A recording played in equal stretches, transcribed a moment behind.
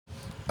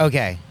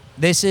Okay.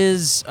 This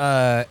is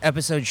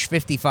episode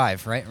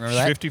 55, right? Remember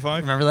that?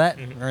 55? Remember that?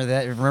 Remember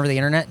that? Remember the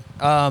internet?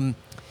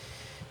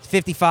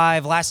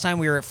 55. Last time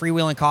we were at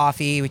Freewheeling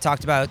Coffee, we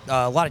talked about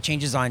a lot of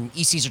changes on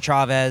E. Cesar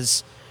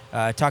Chavez.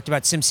 Talked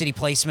about SimCity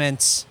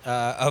placements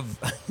of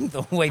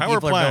the way Power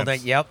people plants. are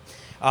building. Yep.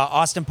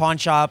 Austin Pawn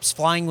Shops.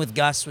 Flying with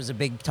Gus was a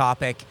big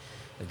topic.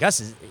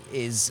 Gus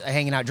is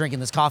hanging out drinking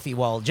this coffee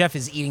while Jeff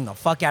is eating the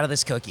fuck out of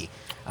this cookie.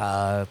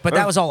 But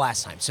that was all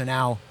last time. So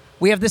now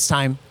we have this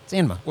time. It's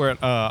Anma. We're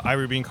at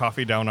Ivory Bean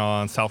Coffee down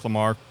on South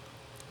Lamar.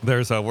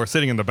 We're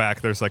sitting in the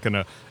back. There's like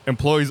an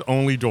employees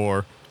only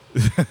door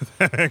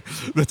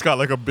that's got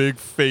like a big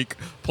fake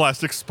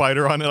plastic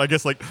spider on it. I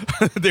guess like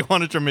they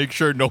wanted to make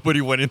sure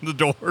nobody went in the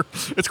door.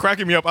 It's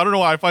cracking me up. I don't know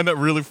why. I find that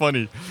really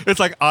funny. It's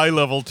like eye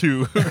level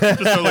too. Just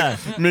to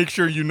like make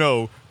sure you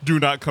know, do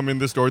not come in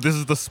this door. This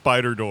is the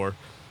spider door.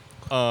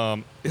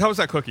 How was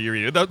that cookie you're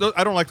eating?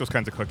 I don't like those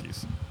kinds of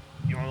cookies.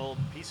 You want a little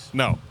piece?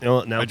 No.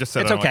 No. I just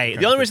said it's I don't okay. like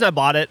The only reason I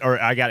bought it, or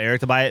I got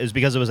Eric to buy it, is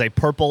because it was a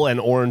purple and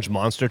orange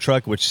monster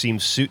truck, which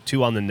seems suit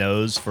too on the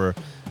nose for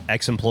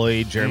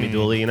ex-employee Jeremy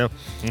Dooley, you know?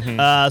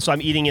 Mm-hmm. So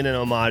I'm eating it in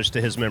homage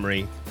to his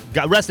memory.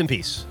 Rest in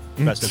peace.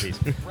 Rest in peace.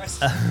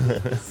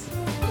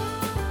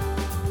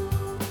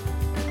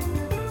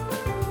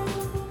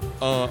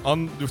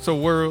 So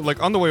we're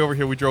like on the way over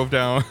here. We drove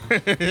down.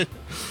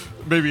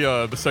 Maybe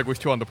the segue's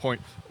too on the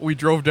point. We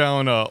drove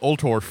down Old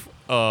Torf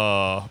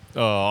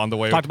on the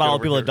way. Talked about all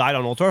the people that died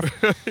on Old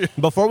Torf.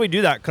 Before we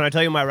do that, can I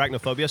tell you my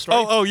arachnophobia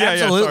story? Oh yeah,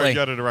 Absolutely. yeah. Sorry, you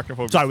got an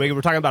arachnophobia. Sorry, we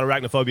were talking about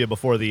arachnophobia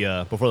before the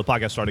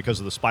podcast started because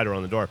of the spider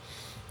on the door.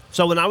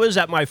 So when I was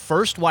at my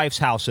first wife's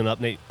house in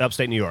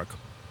upstate New York,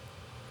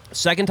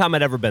 second time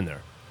I'd ever been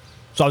there.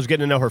 So I was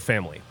getting to know her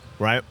family,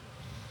 right?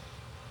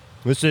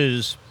 This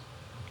is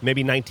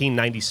maybe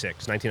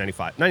 1996,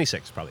 1995,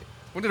 96 probably.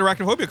 When did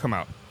arachnophobia come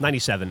out?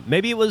 97.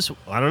 Maybe it was,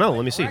 I don't know,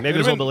 let me see. Maybe it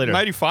was a little bit later.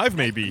 95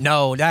 maybe.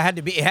 No, that had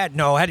to be. It had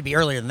to be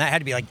earlier than that. It had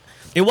to be like.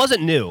 It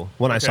wasn't new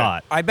when I saw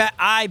it. I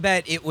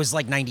bet it was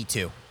like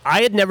 92.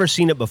 I had never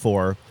seen it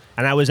before,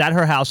 and I was at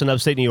her house in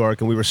upstate New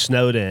York, and we were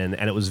snowed in,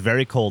 and it was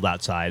very cold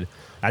outside,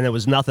 and there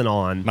was nothing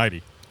on.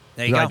 90.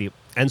 There you go.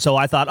 And so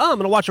I thought, I'm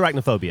going to watch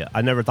Arachnophobia.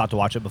 I never thought to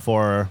watch it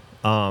before.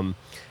 And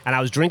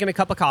I was drinking a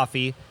cup of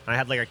coffee, and I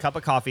had like a cup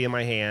of coffee in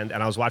my hand,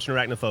 and I was watching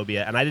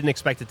Arachnophobia, and I didn't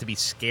expect it to be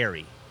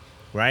scary,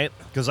 right?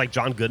 Because like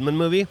John Goodman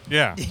movie.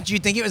 Yeah. Did you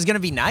think it was going to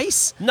be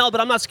nice? No,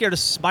 but I'm not scared of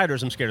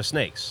spiders. I'm scared of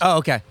snakes. Oh,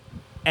 okay.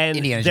 And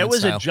Indiana there Jones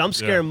was style. a jump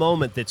scare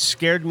moment that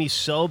scared me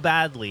so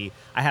badly.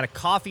 I had a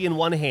coffee in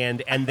one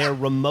hand and their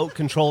remote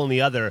control in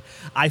the other.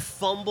 I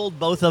fumbled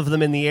both of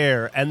them in the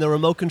air, and the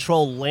remote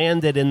control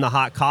landed in the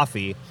hot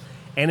coffee,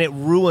 and it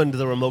ruined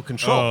the remote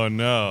control. Oh,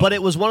 no. But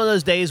it was one of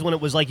those days when it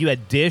was like you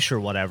had Dish or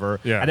whatever,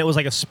 Yeah. and it was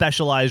like a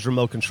specialized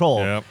remote control.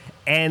 Yep.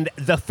 And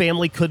the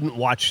family couldn't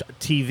watch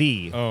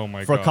TV Oh,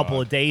 my for a God. couple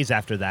of days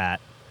after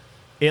that.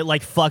 It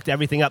like fucked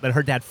everything up, and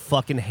her dad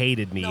fucking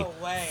hated me No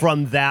way.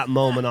 from that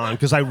moment on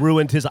because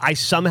I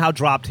somehow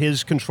dropped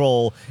his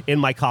control in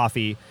my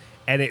coffee,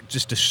 and it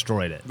just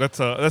destroyed it. That's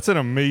an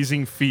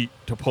amazing feat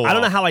to pull I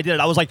don't know off. how I did it.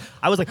 I was like,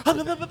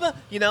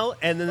 you know,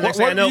 and then the next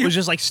thing I know, it was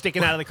just like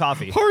sticking out of the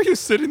coffee. How are you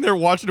sitting there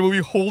watching a movie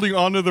holding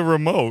onto the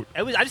remote?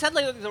 I just had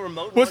like the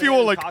remote. Most people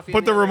and like coffee put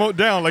in the there. remote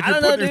down, like I you're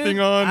don't know, putting your dude. thing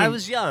on. I and-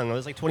 was young. I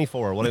was like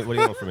 24. What do you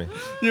want from me?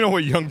 You know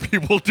what young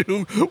people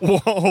do while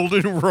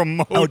holding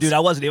remotes? Oh, dude, I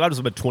wasn't. I was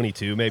about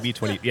 22, maybe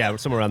 20. Yeah,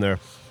 somewhere around there.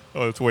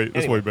 Oh, that's way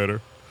Anyway.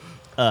 better.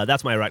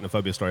 That's my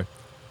arachnophobia story.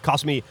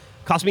 Cost me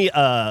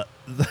the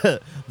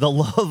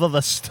love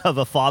of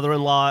a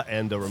father-in-law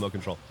and a remote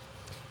control.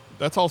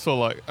 That's also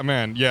like,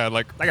 man, yeah,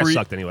 like That guy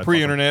sucked anyway.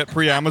 pre-internet,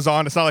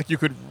 pre-Amazon. It's not like you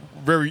could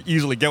very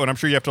easily get one. I'm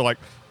sure you have to like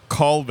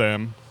call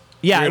them.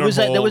 Yeah, wait it was.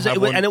 on hold, It have was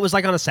one- and it was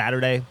like on a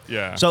Saturday.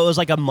 Yeah. So it was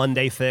like a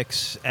Monday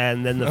fix,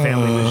 and then the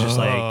family was just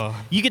like,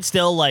 you could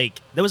still like.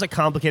 There was a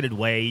complicated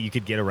way you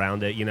could get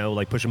around it, you know,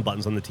 like pushing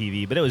buttons on the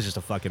TV, but it was just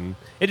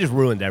it just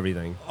ruined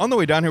everything. On the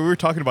way down here, we were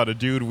talking about a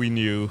dude we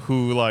knew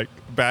who, like,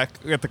 back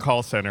at the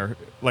call center,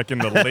 like in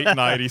the late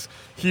 90s,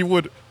 he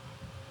would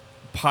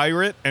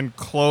pirate and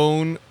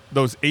clone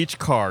those H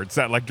cards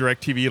that, like,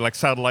 DirecTV, like,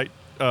 satellite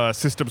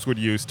systems would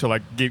use to,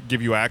 like,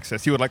 give you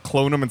access. He would, like,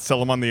 clone them and sell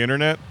them on the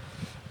internet.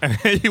 And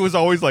he was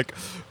always, like,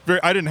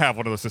 I didn't have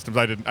one of those systems.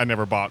 I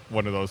never bought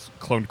one of those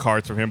cloned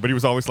cards from him. But he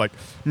was always, like,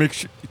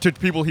 to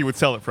people he would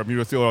sell it from, he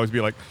would always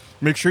be like,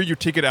 make sure you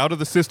take it out of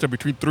the system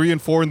between 3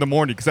 and 4 in the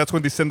morning, because that's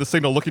when they send the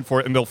signal looking for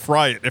it, and they'll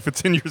fry it if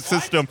it's in your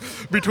system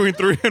between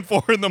 3 and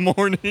 4 in the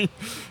morning.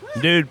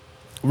 Dude,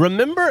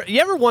 you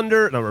ever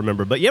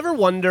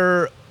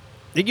wonder,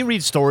 did you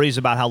read stories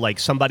about how, like,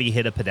 somebody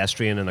hit a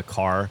pedestrian in a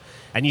car,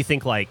 and you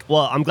think, like,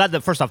 well, I'm glad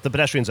that, first off, the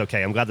pedestrian's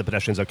okay. I'm glad the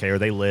pedestrian's okay, or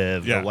they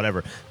live, Yeah. or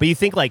whatever. But you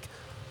think, like,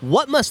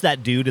 what must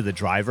that do to the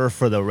driver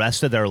for the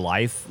rest of their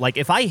life? Like,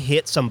 if I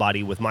hit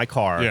somebody with my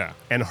car Yeah.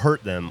 and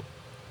hurt them,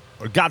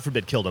 or God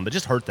forbid killed them, but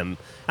just hurt them.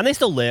 And they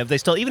still live. They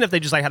still, even if they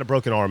just like had a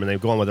broken arm and they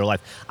go on with their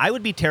life. I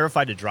would be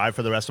terrified to drive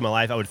for the rest of my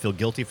life. I would feel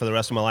guilty for the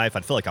rest of my life.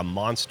 I'd feel like a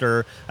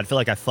monster. I'd feel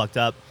like I fucked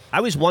up. I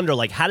always wonder,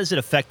 like, how does it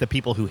affect the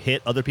people who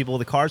hit other people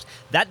with the cars?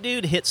 That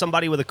dude hit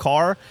somebody with a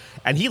car,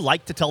 and he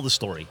liked to tell the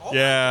story. Oh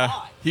Yeah,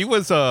 he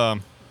was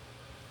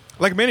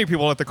like many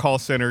people at the call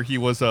center. He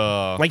was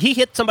Like, he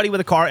hit somebody with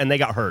a car, and they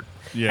got hurt.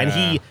 Yeah.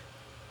 And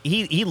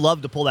he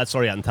loved to pull that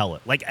story out and tell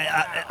it. Like,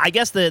 I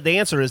guess the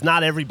answer is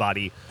not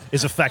everybody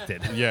is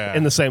affected Yeah.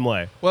 in the same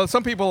way. well,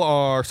 some people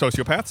are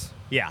sociopaths.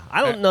 Yeah,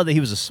 I don't know that he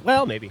was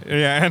well, maybe.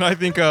 Yeah, and I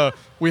think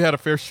we had a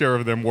fair share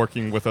of them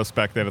working with us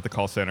back then at the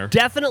call center.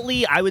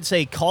 Definitely, I would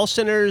say call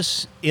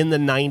centers in the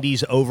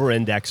 90s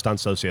over-indexed on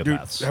Dude,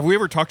 sociopaths. have we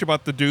ever talked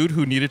about the dude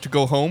who needed to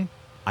go home?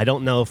 I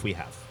don't know if we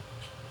have.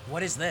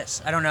 What is this?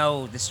 I don't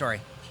know the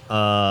story.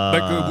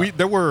 Like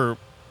there was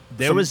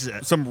was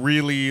some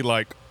really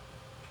like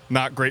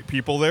not great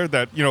people there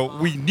that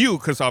we knew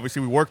because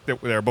obviously we worked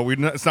there, but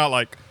it's not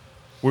like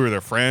we were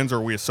their friends or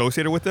we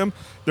associated with them.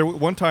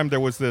 One time there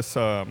was this.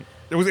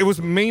 It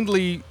was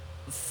mainly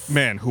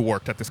men who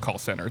worked at this call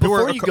center.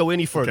 Before you go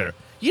any further, Okay.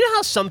 you know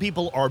how some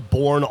people are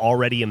born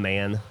already a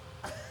man?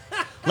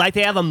 Like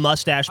they have a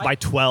mustache by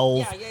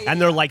 12,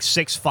 and they're like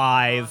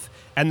 6'5",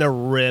 and they're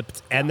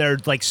ripped, and they're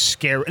like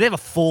scary. They have a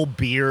full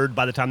beard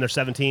by the time they're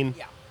 17.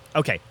 Yeah.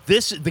 Okay,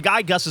 the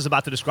guy Gus is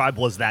about to describe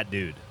was that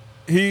dude.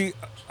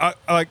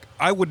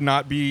 I would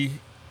not be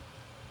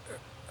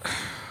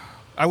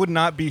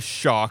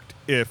shocked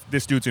if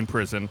this dude's in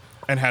prison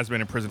and has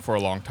been in prison for a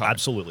long time.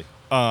 Absolutely.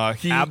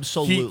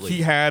 Absolutely.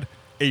 He had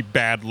a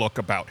bad look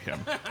about him.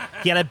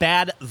 He had a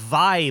bad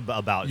vibe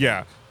about him.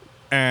 Yeah.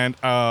 And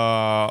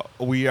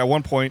we, at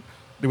one point,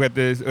 we had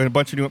a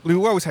bunch of we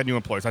always had new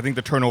employees. I think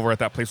the turnover at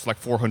that place was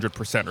like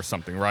 400% or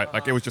something, right?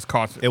 Like it was just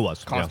constant. It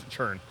was, constant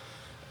churn.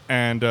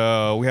 And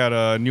we had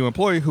a new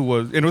employee who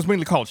was, and it was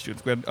mainly college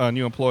students. We had a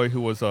new employee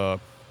who was a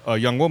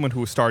young woman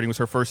who was starting. It was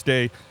her first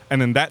day.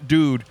 And then that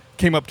dude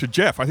came up to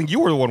Jeff. I think you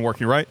were the one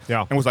working, right?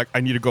 Yeah. And was like, I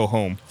need to go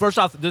home. First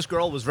off, this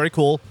girl was very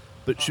cool,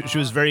 but she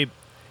was very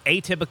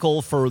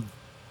atypical for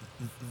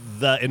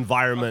the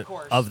environment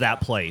of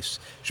that place.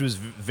 She was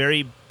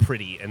very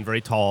pretty and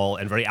very tall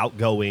and very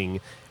outgoing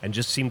and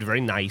just seemed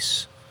very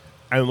nice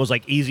and was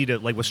like easy to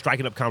was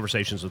striking up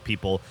conversations with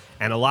people.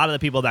 And a lot of the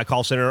people at that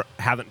call center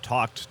haven't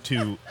talked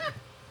to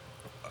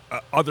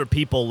other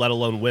people, let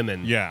alone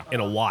women, in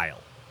a while.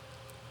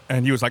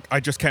 And he was like, I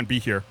just can't be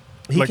here.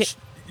 He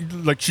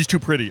Like she's too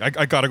pretty. I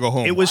gotta go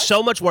home. It was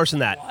so much worse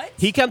than that. What?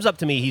 He comes up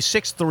to me. He's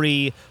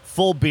 6'3",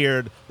 full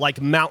beard, like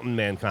mountain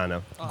man kind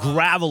of,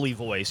 gravelly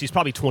voice. He's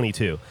probably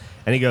 22,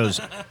 and he goes,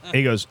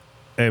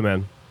 "Hey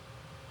man,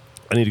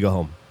 I need to go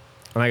home."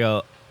 And I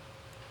go,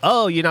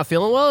 "Oh, you're not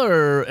feeling well,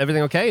 or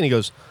everything okay?" And he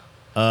goes,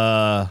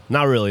 "Not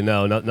really.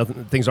 No,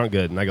 nothing. Things aren't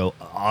good." And I go,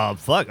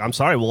 "Fuck, I'm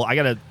sorry. Well, I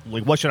gotta.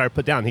 What should I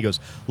put down?" And he goes,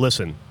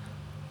 "Listen,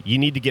 you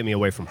need to get me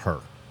away from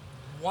her."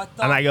 What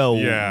the? And I go,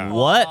 Yeah.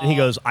 "What?" And he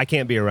goes, "I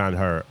can't be around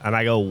her." And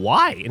I go,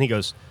 "Why?" And he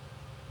goes,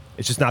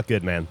 "It's just not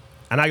good, man."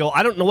 And I go,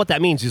 "I don't know what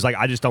that means." He's like,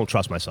 "I just don't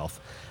trust myself."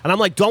 And I'm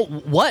like,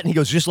 "Don't what?" And he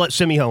goes, "Just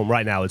send me home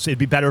right now. It'd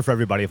be better for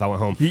everybody if I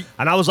went home."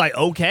 And I was like,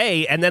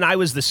 "Okay." And then I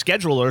was the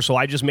scheduler, so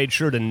I just made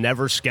sure to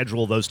never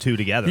schedule those two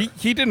together.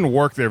 He didn't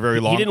work there very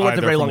long. He didn't work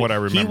there very long. From what I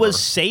remember. He was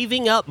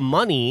saving up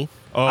money.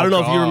 Oh, I don't know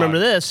if you God. remember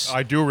this.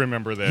 I do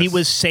remember this. He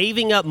was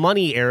saving up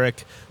money,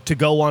 Eric, to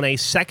go on a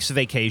sex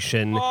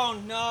vacation Oh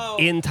no.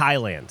 in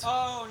Thailand.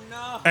 Oh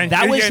no. And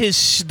That was and his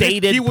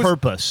stated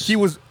purpose.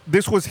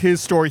 This was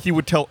his story. He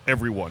would tell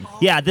everyone.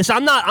 Yeah,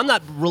 I'm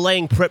not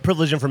relaying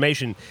privileged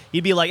information.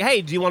 He'd be like,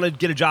 "Hey, do you want to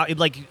get a job?" He'd be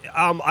like,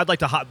 "I'd like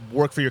to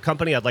work for your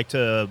company. I'd like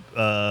to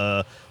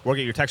work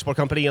at your tech support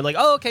company." And like,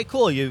 "Oh, okay,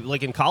 cool. You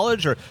like in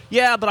college or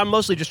yeah?" But I'm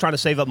mostly just trying to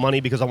save up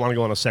money because I want to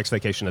go on a sex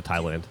vacation to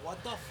Thailand.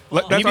 What the?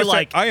 That's He'd be what I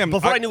like, said.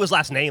 before I knew his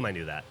last name, I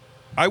knew that.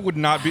 I would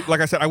not be,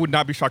 like I said, I would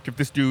not be shocked if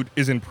this dude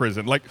is in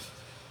prison. Like,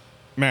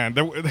 man,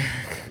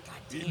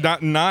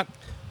 not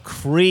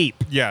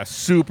Creep. yeah,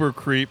 super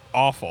creep,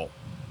 awful.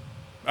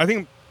 I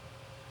think,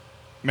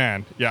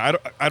 man, yeah,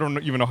 I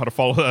don't even know how to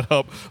follow that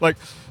up. Like,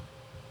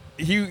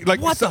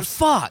 What the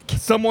fuck?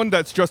 someone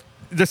that's just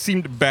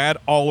seemed bad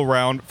all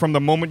around from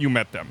the moment you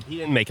met them. He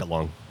didn't make it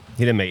long.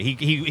 He didn't make it.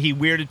 He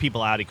weirded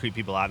people out. He creeped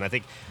people out. And I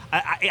think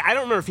I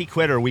don't remember if he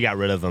quit or we got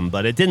rid of him,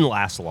 but it didn't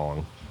last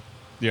long.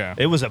 Yeah,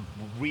 It was a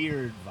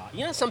weird vibe.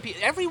 You know, some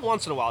people, every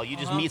once in a while, you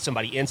just meet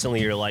somebody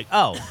instantly. You're like,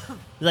 oh,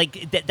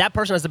 like that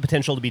person has the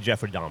potential to be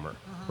Jeffrey Dahmer,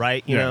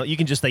 right? You Yeah. know, you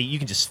can just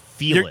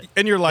feel it.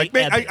 and you're like,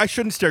 They man, ebb it. I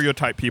shouldn't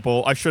stereotype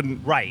people. I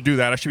shouldn't Right. do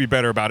that. I should be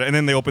better about it. And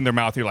then they open their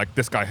mouth. You're like,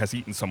 this guy has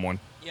eaten someone.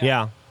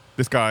 Yeah.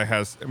 This guy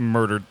has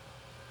murdered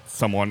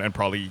someone and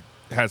probably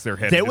has their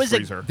head in his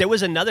freezer. There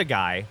was another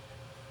guy.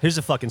 Here's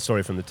a fucking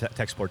story from the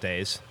tech support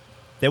days.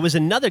 There was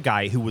another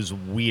guy who was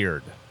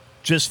weird,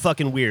 just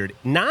fucking weird.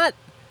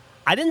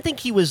 I didn't think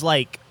he was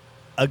like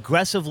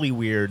aggressively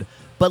weird,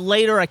 but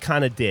later I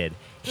kind of did.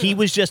 He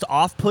was just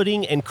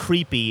off-putting and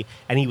creepy,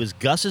 and he was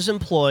Gus's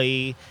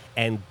employee,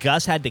 and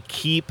Gus had to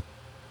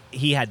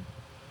he had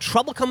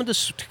trouble coming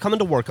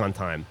to work on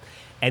time.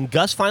 And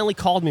Gus finally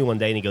called me one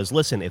day and he goes,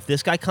 listen, if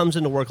this guy comes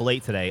into work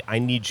late today, I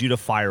need you to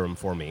fire him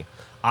for me.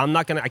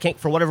 I can't,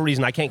 for whatever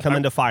reason, I can't come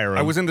in to fire him.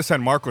 I was in the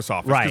San Marcos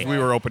office because we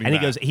were opening And he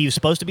that. goes, he was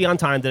supposed to be on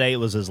time today. It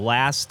was his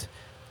last,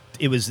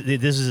 this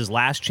is his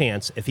last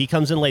chance. If he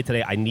comes in late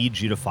today, I need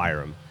you to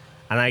fire him.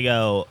 And I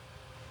go,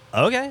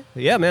 okay,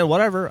 yeah, man,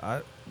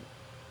 whatever.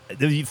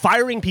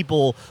 Firing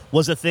people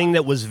was a thing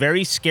that was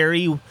very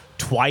scary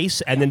twice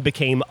and then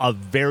became a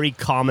very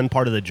common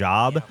part of the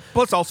job.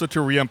 Plus, also to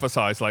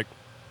reemphasize, like,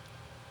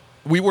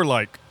 we were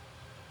like,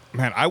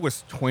 man, I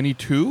was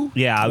 22?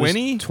 Yeah,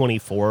 20? I was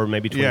 24,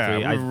 maybe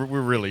 23. Yeah, we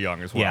were really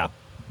young as well. Yeah.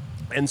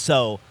 And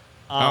so...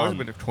 I was a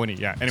bit of 20,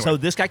 yeah. Anyway. So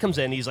this guy comes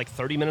in, he's like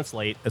 30 minutes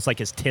late. It's like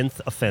his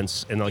 10th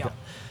offense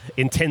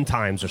in 10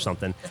 times or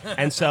something.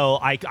 And so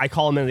I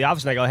call him in the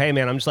office and I go, hey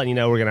man, I'm just letting you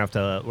know we're gonna have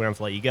to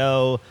let you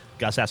go.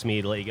 Gus asked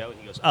me to let you go. And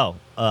he goes,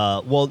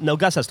 well, no,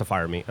 Gus has to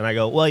fire me. And I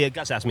go, well, yeah,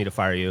 Gus asked me to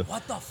fire you.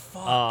 What the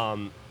fuck?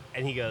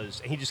 And he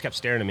goes, and he just kept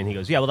staring at me and he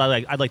goes, yeah, well,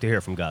 I'd like to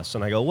hear from Gus.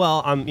 And I go,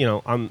 well,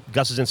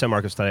 Gus is in San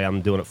Marcos today.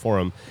 I'm doing it for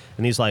him.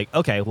 And he's like,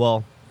 okay,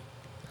 well,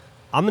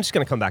 I'm just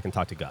gonna come back and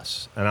talk to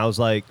Gus. And I was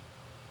like,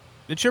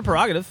 it's your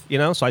prerogative,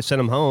 So I sent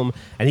him home,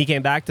 and he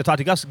came back to talk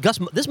to Gus. Gus,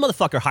 this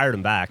motherfucker hired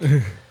him back,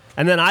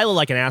 and then I look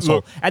like an asshole.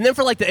 Look. And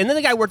then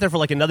the guy worked there for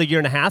like another year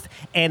and a half.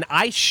 And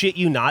I shit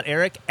you not,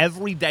 Eric.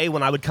 Every day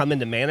when I would come in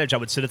to manage, I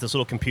would sit at this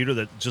little computer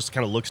that just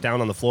kind of looks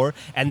down on the floor,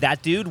 and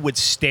that dude would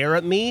stare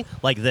at me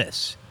like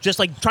this, just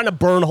like trying to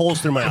burn holes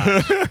through my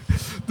eyes.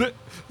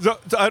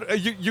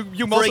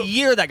 You For a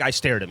year, that guy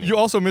stared at me. You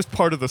also missed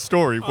part of the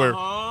story where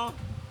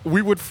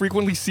we would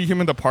frequently see him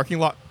in the parking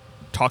lot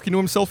talking to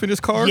himself in his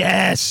car.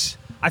 Yes,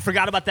 I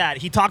forgot about that.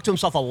 He talked to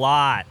himself a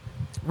lot.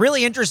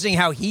 Really interesting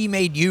how he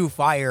made you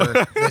fire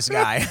this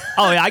guy.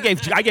 Oh yeah, I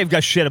gave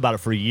Gus shit about it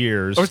for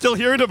years. I'm still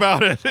hearing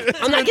about it.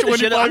 I'm not giving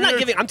shit. 25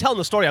 years. I'm telling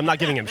the story. I'm not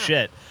giving him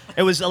shit.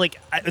 It was like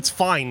it's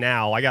fine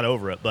now. I got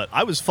over it, but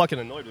I was fucking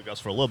annoyed with Gus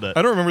for a little bit.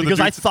 I don't remember the because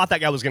I dude's- thought that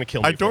guy was gonna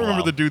kill me. I don't for a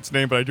remember the while. dude's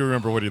name, but I do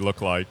remember what he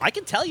looked like. I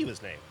can tell you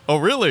his name. Oh,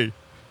 really?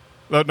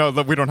 No,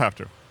 we don't have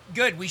to.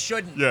 Good, we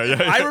shouldn't. Yeah.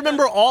 I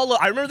remember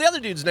I remember the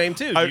other dude's name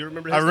too. Do you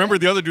remember? His I remember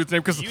name? the other dude's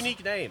name because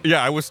Unique name.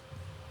 Yeah, I was.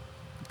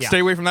 Yeah. Stay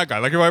away from that guy.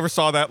 Like if I ever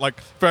saw that, like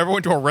if I ever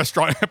went to a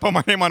restaurant and put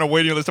my name on a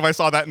waiting list, if I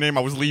saw that name,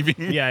 I was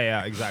leaving.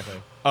 Yeah, exactly.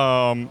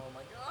 Oh my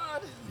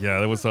god. Yeah,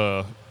 that was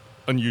a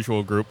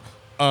unusual group.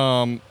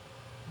 But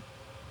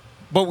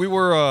we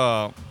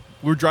were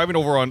driving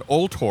over on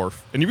Old Torf,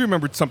 and you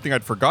remembered something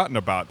I'd forgotten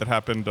about that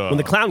happened. When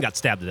the clown got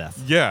stabbed to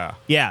death. Yeah.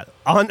 Yeah,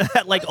 on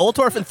like Old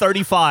Torf and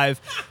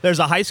 35, there's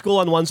a high school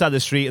on one side of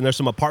the street and there's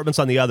some apartments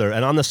on the other.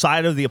 And on the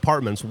side of the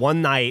apartments,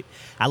 one night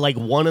at like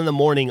 1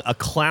 a.m, a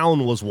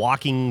clown was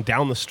walking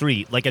down the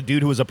street, like a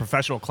dude who was a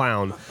professional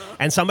clown,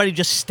 and somebody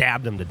just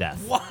stabbed him to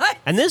death. What?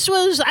 And this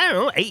was, I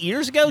don't know, 8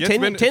 years ago, Yeah,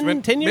 10 it's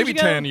been 10 years maybe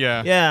ago? 10,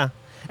 yeah. Yeah.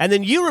 And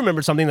then you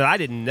remembered something that I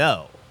didn't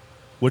know,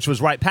 which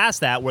was right past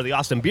that where the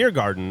Austin Beer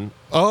Garden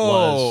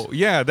Oh, was.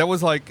 yeah. That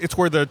was like it's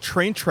where the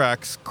train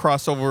tracks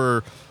cross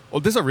over. Oh,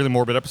 this is a really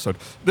morbid episode.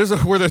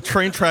 Where the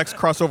train tracks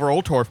cross over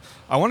Old Torf.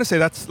 I want to say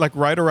that's like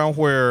right around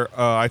where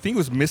I think it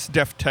was Miss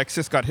Def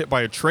Texas got hit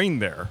by a train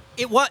there.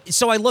 It was.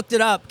 So I looked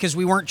it up because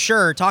we weren't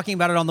sure. Talking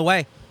about it on the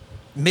way.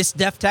 Miss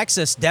Def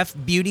Texas, Deaf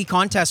Beauty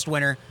Contest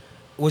winner,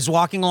 was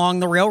walking along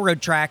the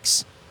railroad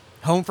tracks,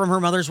 home from her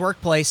mother's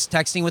workplace,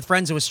 texting with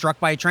friends, and was struck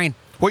by a train.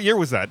 What year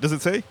was that? Does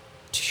it say?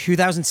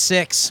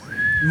 2006,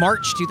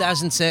 March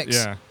 2006.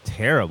 Yeah.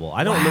 Terrible.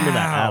 I don't remember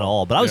that at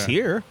all, but I was Yeah.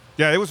 here.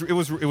 Yeah, it was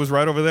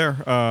right over there,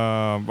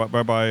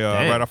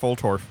 right off Old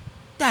Torf.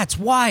 That's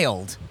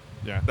wild.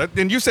 Yeah,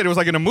 and you said it was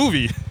like in a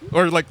movie,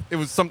 or like it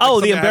was something. Oh,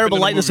 something The that Unbearable happened in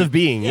a Lightness movie. of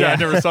Being. Yeah, I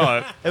never saw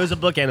it. It was a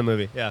book and a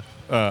movie. Yeah.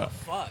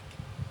 Fuck.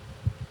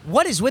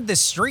 What is with this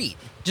street?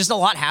 Just a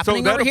lot So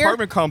happening that over here?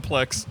 apartment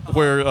complex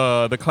where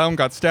the clown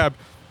got stabbed,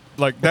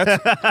 like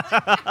that's.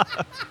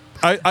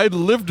 I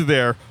lived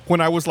there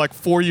when I was like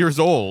 4 years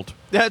old.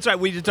 That's right.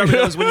 We determined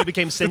it was when you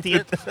became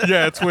sentient.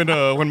 Yeah, it's when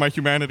my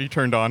humanity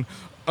turned on.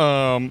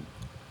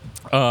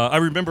 I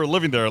remember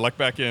living there like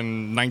back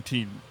in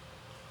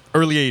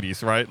early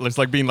 80s, right? It's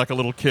like being like a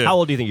little kid. How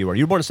old do you think you were?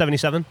 You were born in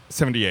 77?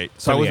 78.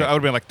 So I 78. would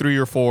have been like 3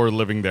 or 4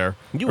 living there.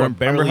 You were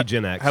barely remember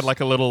Gen X. Had like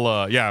a little,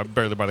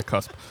 barely by the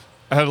cusp.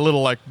 I had a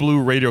little like blue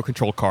radio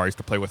control car I used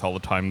to play with all the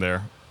time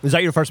there. Is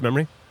that your first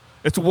memory?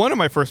 It's one of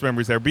my first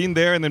memories there, being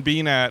there and then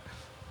being at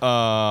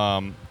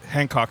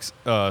Hancock's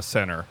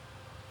Center.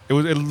 It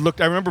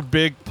looked. I remember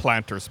big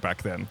planters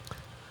back then.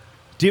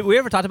 Did we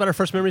ever talk about our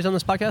first memories on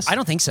this podcast? I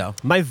don't think so.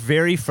 My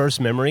very first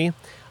memory,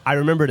 I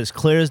remember it as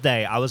clear as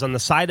day. I was on the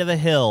side of a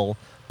hill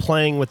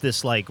playing with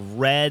this like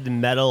red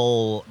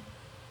metal,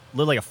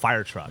 looked like a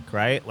fire truck,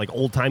 right? Like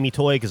old timey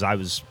toy because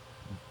this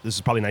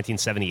is probably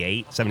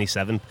 1978,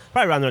 77,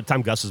 probably around the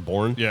time Gus was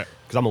born. Yeah.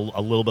 Because I'm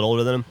a little bit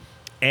older than him.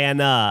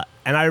 And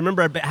I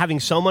remember having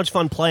so much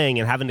fun playing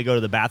and having to go to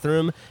the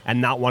bathroom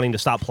and not wanting to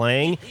stop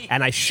playing,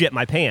 and I shit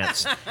my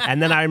pants.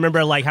 And then I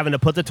remember like having to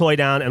put the toy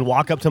down and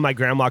walk up to my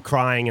grandma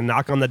crying and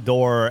knock on the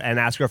door and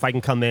ask her if I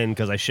can come in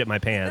because I shit my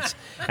pants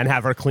and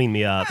have her clean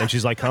me up. And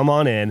she's like, "Come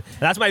on in." And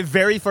that's my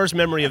very first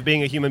memory of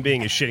being a human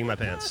being is shitting my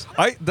pants.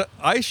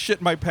 I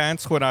shit my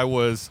pants when I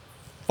was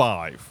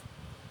 5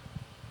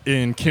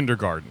 in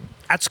kindergarten.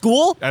 At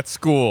school? At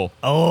school.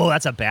 Oh,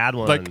 that's a bad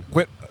one. Like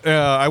when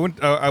I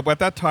went at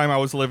that time, I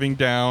was living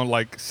down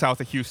like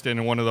south of Houston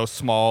in one of those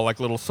small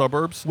like little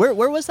suburbs. Where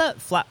was that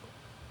flat?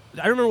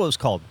 I remember what it was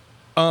called.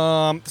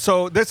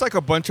 So there's like a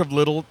bunch of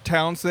little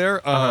towns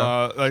there.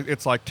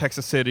 It's like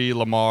Texas City,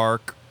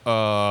 Lamarck,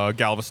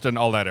 Galveston,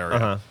 all that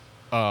area.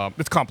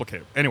 It's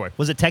complicated. Anyway,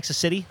 Was it Texas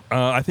City?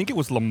 I think it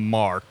was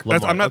Lamarck.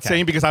 Lamarck, I'm not okay.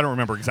 saying because I don't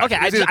remember exactly.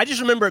 Okay, I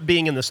just remember it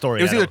being in the story.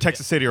 It was I either don't-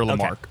 Texas City or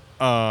Lamarck.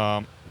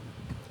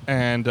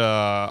 And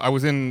I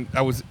was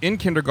in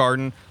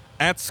kindergarten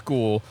at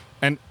school,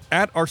 and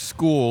at our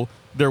school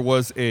there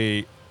was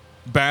a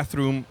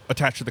bathroom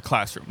attached to the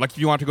classroom. Like if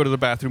you wanted to go to the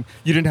bathroom,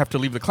 you didn't have to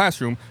leave the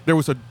classroom. There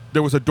was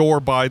a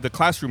door by the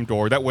classroom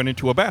door that went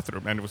into a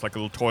bathroom, and it was like a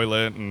little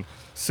toilet and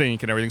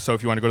sink and everything. So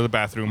if you want to go to the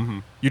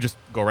bathroom, you just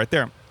go right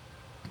there.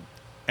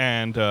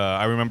 And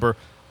I remember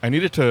I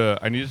needed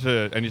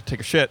to take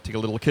a shit, take a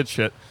little kid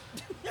shit.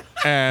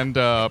 And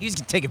He's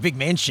gonna take a big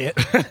man shit.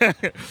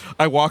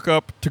 I walk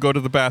up to go to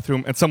the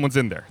bathroom, and someone's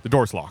in there. The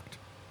door's locked.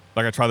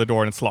 Like I try the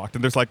door, and it's locked.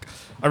 And there's like,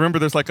 I remember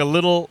there's like a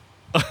little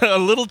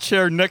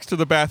chair next to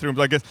the bathroom,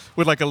 I guess,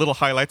 with like a little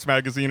highlights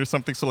magazine or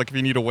something. So like if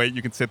you need to wait,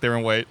 you can sit there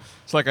and wait.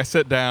 So like I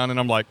sit down, and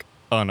I'm like,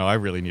 oh no, I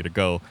really need to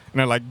go.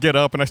 And I like get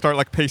up, and I start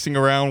like pacing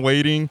around,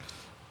 waiting.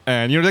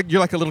 And you're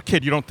like a little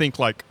kid. You don't think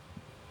like,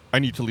 I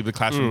need to leave the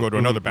classroom and go to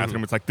another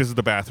bathroom. It's like, this is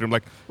the bathroom.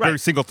 Like very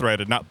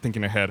single-threaded, not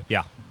thinking ahead.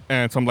 Yeah.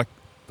 And so I'm like,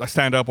 I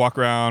stand up, walk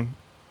around,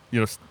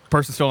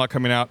 person's still not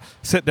coming out,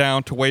 sit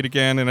down to wait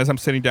again. And as I'm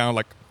sitting down,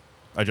 like,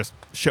 I just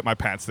shit my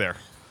pants there.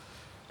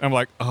 And I'm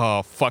like,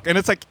 oh, fuck. And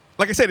it's like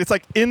I said, it's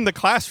like in the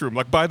classroom,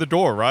 like by the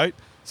door, right?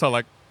 So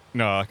like,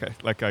 no, okay.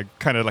 Like I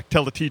kind of like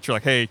tell the teacher,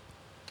 like, hey,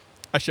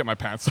 I shit my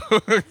pants.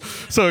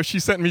 So she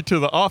sent me to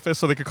the office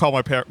so they could call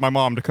my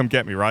mom to come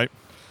get me, right?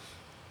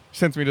 She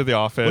sends me to the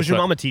office. Was your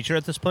mom a teacher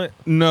at this point?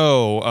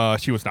 No,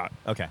 she was not.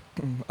 Okay.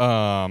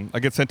 I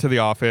get sent to the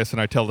office, and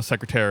I tell the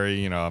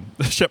secretary,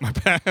 shit my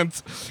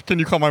pants. Can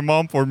you call my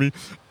mom for me?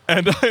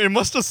 And it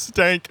must have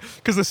stank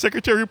because the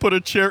secretary put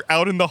a chair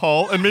out in the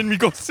hall and made me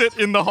go sit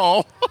in the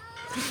hall.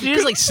 You're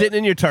just like sitting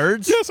in your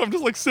turds? Yes, I'm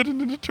just like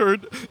sitting in a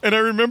turd. And I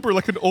remember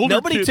like an older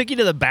Nobody kid. took you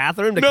to the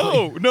bathroom to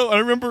clean? No. I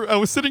remember I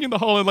was sitting in the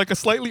hall, and like a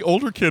slightly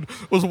older kid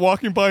was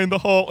walking by in the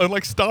hall and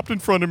like stopped in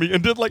front of me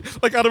and did like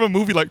out of a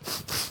movie, like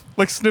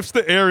sniffs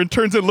the air and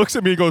turns and looks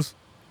at me and goes,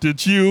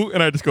 "Did you?"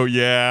 And I just go,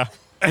 "Yeah."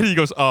 And he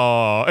goes,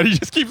 "Oh," and he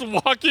just keeps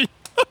walking.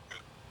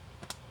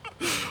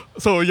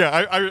 So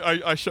yeah,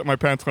 I shit my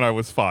pants when I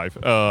was 5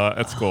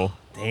 at school.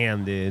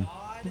 Damn, dude.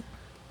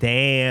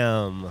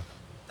 Damn.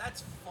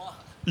 That's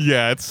fucked.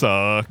 Yeah, it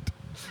sucked.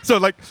 So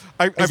like,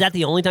 Is that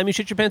the only time you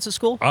shit your pants at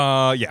school?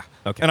 yeah.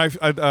 Okay.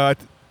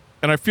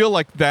 And I feel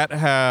like that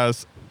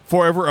has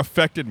forever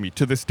affected me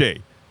to this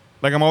day.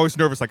 Like I'm always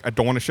nervous. Like I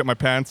don't want to shit my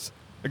pants.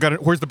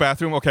 Where's the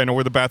bathroom? Okay, I know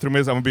where the bathroom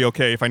is. I'm gonna be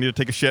okay. If I need to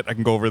take a shit, I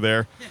can go over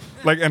there,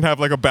 and have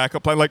like a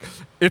backup plan. Like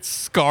it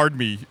scarred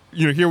me.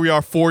 Here we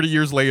are 40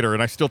 years later,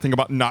 and I still think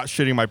about not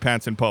shitting my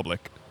pants in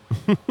public.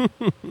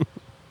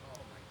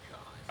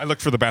 I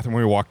looked for the bathroom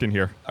when we walked in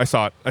here. I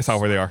saw it. I saw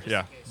where they are.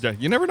 Yeah. Yeah.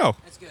 You never know.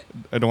 That's good.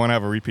 I don't want to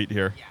have a repeat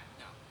here. Yeah,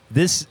 no.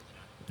 This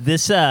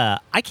I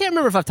can't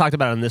remember if I've talked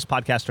about it on this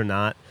podcast or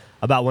not,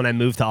 about when I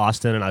moved to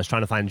Austin and I was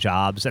trying to find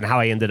jobs and how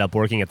I ended up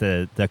working at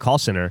the call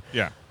center.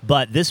 Yeah.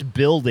 But this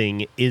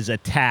building is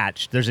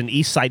attached. There's an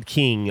East Side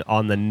King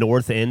on the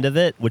north end of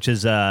it, which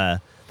is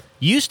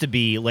used to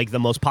be like the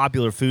most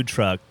popular food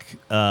truck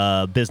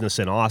business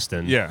in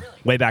Austin. Yeah. Really?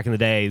 Way back in the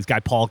day, this guy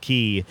Paul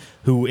Key,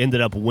 who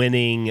ended up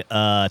winning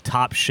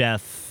Top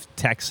Chef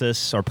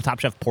Texas or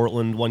Top Chef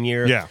Portland one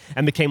year. Yeah.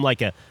 And became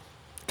like a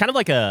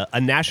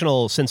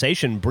national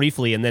sensation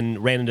briefly, and then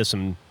ran into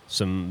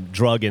some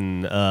drug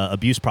and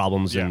abuse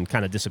problems and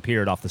kind of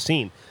disappeared off the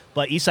scene.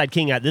 But East Side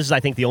King, this is I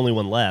think the only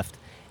one left.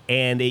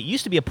 And it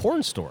used to be a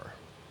porn store.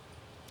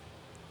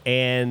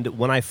 And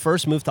when I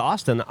first moved to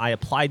Austin, I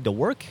applied to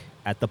work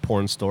at the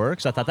porn store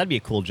because I thought that'd be a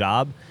cool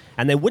job.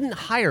 And they wouldn't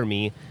hire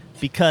me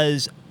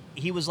because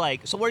he was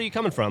like, "So where are you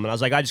coming from?" And I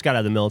was like, "I just got out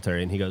of the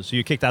military." And he goes, "So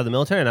you kicked out of the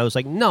military?" And I was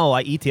like, "No,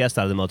 I ETS'd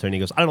out of the military." And he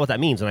goes, "I don't know what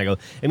that means." And I go,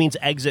 "It means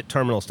exit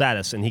terminal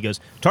status." And he goes,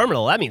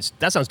 "Terminal?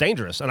 That sounds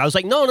dangerous." And I was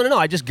like, No,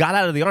 I just got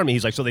out of the Army."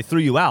 He's like, "So they threw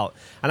you out?"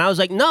 And I was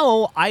like,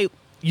 "No,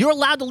 you're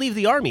allowed to leave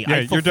the Army. Yeah, I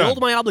you're fulfilled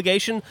done. my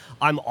obligation.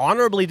 I'm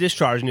honorably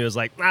discharged." And he was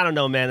like, "I don't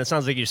know, man. It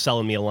sounds like you're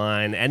selling me a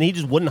line." And he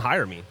just wouldn't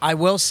hire me. I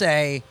will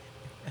say,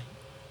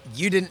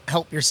 you didn't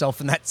help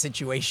yourself in that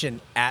situation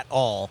at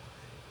all.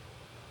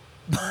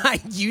 by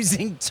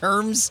using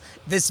terms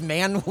this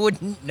man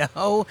wouldn't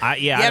know. I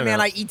yeah, don't man,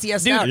 know. I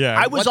ETS'd Dude, out. Yeah.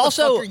 I was What the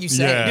also fuck are you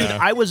saying? Yeah.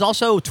 Dude, I was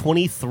also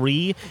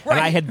 23, and I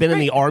Right, had been in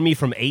the right. army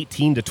from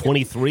 18 to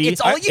 23. It's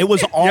all you it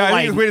was did. all yeah,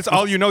 I. when it's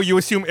all you know, you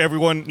assume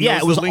everyone yeah,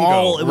 knows it was the lingo.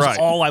 all. It was right.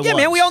 all I was. Yeah,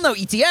 man, we all know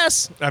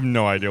ETS. I have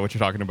no idea what you're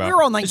talking about. We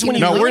were all This is when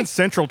 19. you no, leave. we're in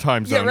Central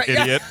Time Yeah, Zone, right,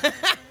 yeah. idiot.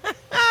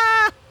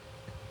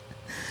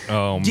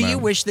 Oh, Do man. you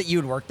wish that you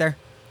would work there?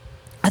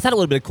 I thought it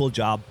would have been a cool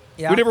job.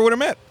 Yeah. We never would have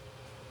met.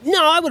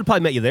 No, I would have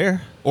probably met you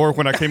there. Or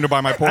when I came to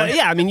buy my porn.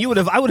 Yeah, I mean, you would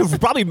have. I would have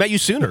probably met you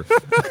sooner.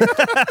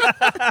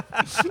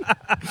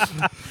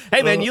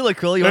 Hey, man, you look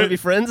cool. You want to be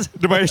friends?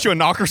 Did my issue of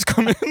knockers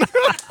come in?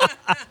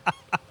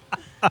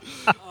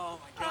 Oh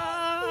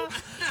my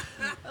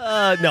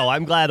god. No,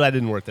 I'm glad I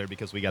didn't work there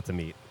because we got to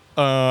meet.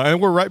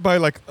 And we're right by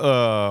like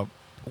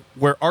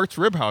where Art's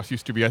Rib House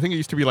used to be. I think it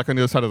used to be like on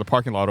the other side of the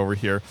parking lot over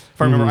here.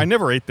 If I remember, I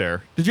never ate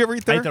there. Did you ever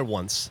eat I there? ate there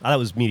once. I thought it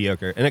was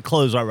mediocre, and it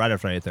closed right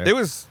after I ate there. It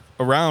was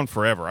around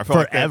forever. I felt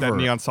like they had that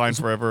Forever. neon sign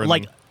forever. And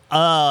like then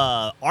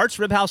Art's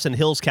Rib House and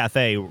Hills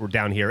Cafe were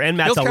down here, and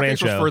Matt's Hills El Cafe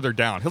Rancho. was further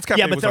down. Hills Cafe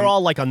Yeah, but was they're on-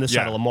 all like on this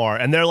side yeah. of Lamar,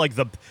 and they were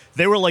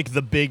like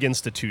the big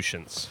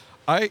institutions,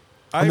 I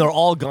and they're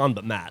all gone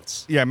but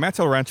Matt's. yeah, Matt's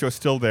El Rancho is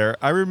still there.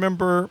 I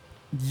remember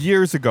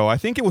years ago, I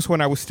think it was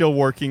when I was still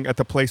working at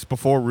the place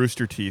before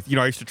Rooster Teeth. You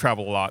know, I used to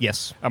travel a lot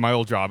Yes. at my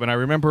old job. And I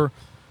remember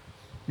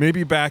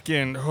maybe back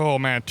in,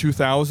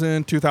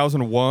 2000,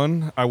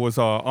 2001, I was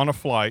on a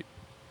flight.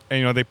 And,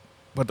 you know, they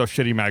put those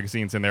shitty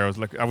magazines in there.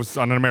 I was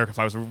on an American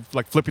flight. I was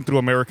like flipping through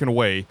American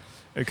Way.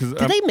 Because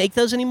Do they make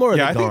those anymore? Or are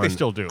yeah, they I think they gone?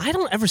 still do. I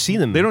don't ever see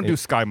them. They don't do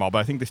Sky Mall, but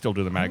I think they still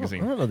do the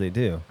magazine. I don't know. They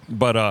do.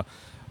 But I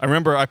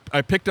remember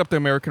I picked up the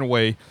American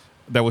Way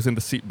that was in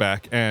the seat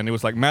back, and it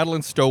was like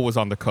Madeline Stowe was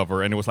on the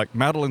cover, and it was like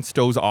Madeline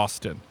Stowe's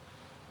Austin.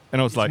 And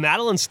I was like,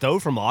 Madeline Stowe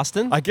from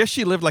Austin. I guess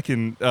she lived like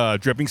in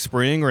Dripping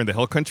Spring or in the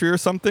Hill Country or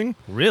something.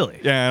 Really?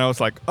 Yeah, and I was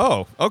like,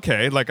 oh,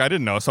 okay. Like, I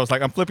didn't know. So I was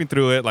like, I'm flipping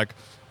through it. Like,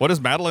 what does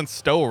Madeline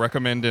Stowe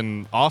recommend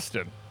in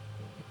Austin?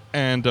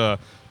 And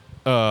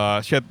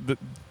she had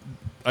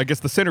I guess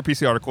the centerpiece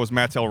of the article was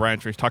Matt's El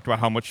Rancho. She talked about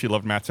how much she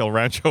loved Matt's El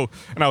Rancho.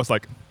 And I was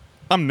like,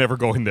 I'm never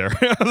going there.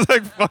 I was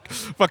like,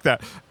 fuck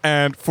that.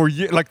 And for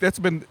years, like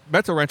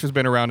Matt's El Rancho's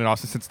been around in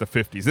Austin since the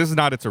 50s. This is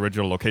not its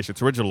original location.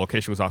 Its original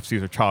location was off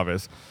Cesar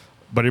Chavez,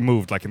 but it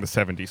moved like in the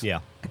 70s. Yeah.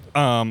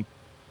 And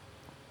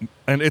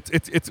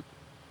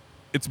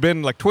it's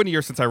been like 20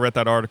 years since I read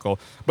that article,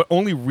 but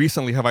only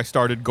recently have I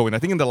started going. I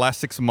think in the last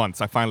 6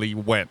 months I finally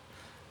went.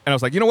 And I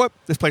was like, you know what?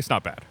 This place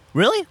not bad.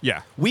 Really?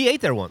 Yeah. We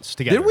ate there once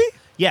together. Did we?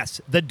 Yes.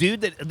 The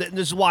dude this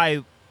is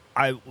why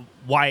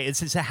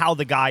it's how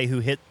the guy who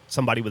hit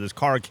somebody with his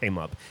car came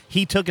up.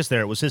 He took us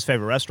there. It was his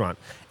favorite restaurant,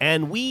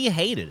 and we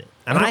hated it.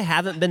 And I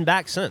haven't been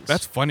back since.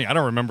 That's funny. I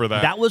don't remember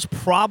that. That was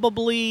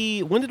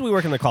probably, when did we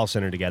work in the call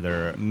center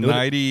together?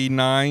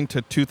 99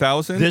 to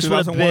 2000? This would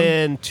have 2001?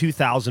 been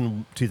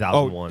 2000,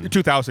 2001.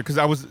 2000, because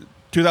I was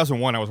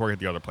 2001. I was working at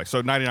the other place,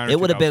 so 99. Or It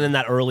would have been 2000. in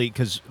that early,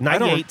 because don't-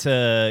 98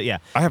 to, yeah.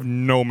 I have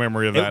no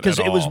memory of that Because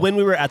at it was all. when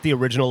we were at the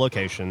original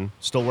location,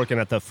 still working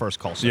at the first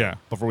call center. Yeah.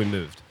 Before we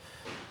moved.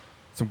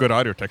 Some good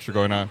audio texture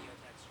going on.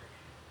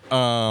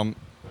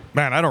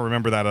 Man, I don't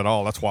remember that at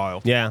all. That's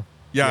wild. Yeah.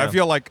 Yeah, I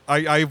feel like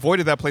I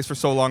avoided that place for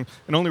so long,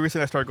 and only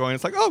recently I started going.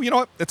 It's like, oh, you know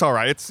what? It's all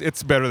right.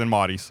 It's better than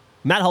Maudie's.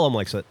 Matt Hullum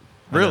likes it.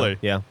 I know. Really?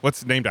 Yeah.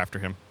 What's named after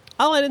him?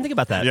 Oh, I didn't think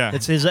about that. Yeah.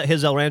 It's his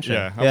El Rancho.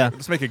 Yeah. Yeah.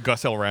 Let's make it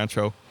Gus El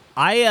Rancho.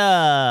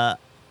 I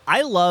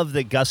love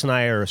that Gus and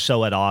I are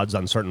so at odds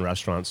on certain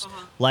restaurants.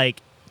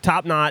 Like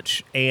Top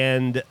Notch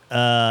and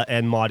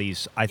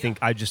Maudie's, I think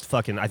I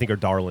think are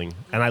darling,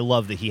 and I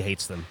love that he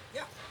hates them.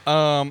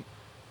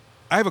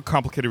 I have a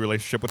complicated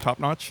relationship with Top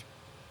Notch.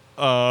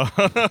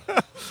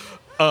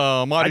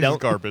 Maudie's is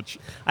don't. garbage.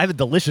 I have a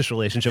delicious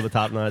relationship with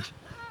Top Notch.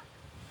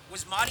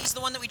 Was Maudie's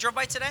the one that we drove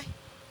by today?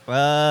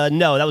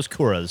 No, that was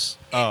Kura's.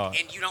 And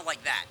you don't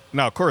like that?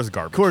 No, Cora's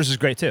garbage. Kura's is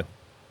great too.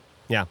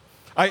 Yeah.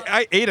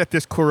 I ate at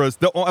this Cora's.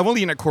 I've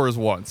only eaten at Cora's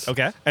once.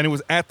 Okay. And it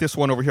was at this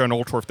one over here on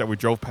Old Torf that we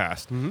drove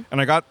past. And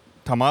I got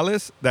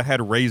tamales that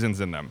had raisins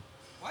in them.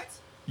 What?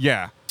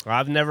 Yeah.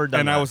 I've never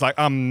done And that. I was like,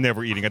 I'm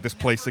never eating at this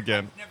place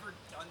again. I've never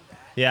done that.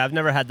 Yeah, I've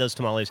never had those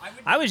tamales.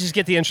 I would just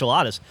get the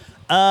enchiladas.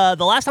 The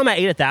last time I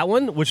ate at that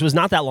one, which was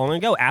not that long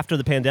ago, after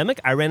the pandemic,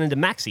 I ran into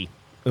Maxie.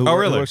 Who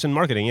really? works in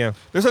marketing, yeah.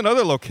 There's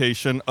another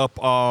location up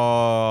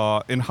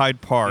in Hyde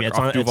Park. Yeah, it's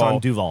off on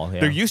Duval, yeah.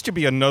 There used to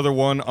be another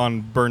one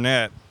on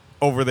Burnett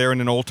over there in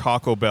an old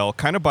Taco Bell,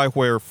 kind of by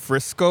where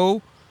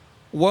Frisco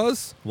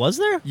was. Was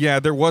there? Yeah,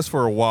 there was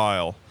for a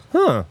while.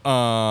 Huh.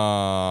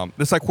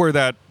 It's like where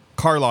that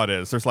car lot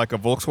is. There's like a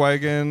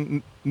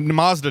Volkswagen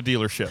Mazda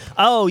dealership.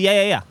 Oh,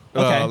 yeah.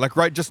 Okay. Like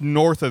right just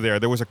north of there.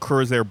 There was a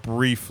Coors there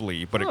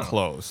briefly, but it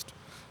closed.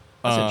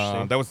 That's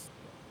interesting.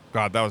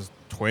 That was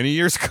 20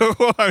 years ago.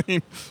 I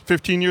mean,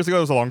 15 years ago.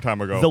 It was a long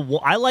time ago.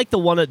 I like the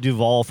one at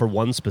Duval for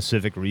one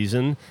specific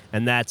reason,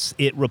 and that's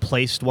it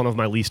replaced one of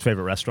my least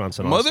favorite restaurants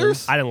in Austin.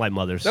 Mother's? I didn't like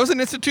Mother's. That was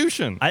an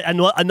institution. I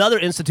know another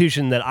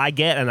institution that I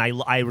get, and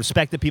I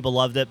respect that people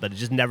loved it, but it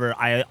just never.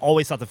 I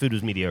always thought the food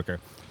was mediocre.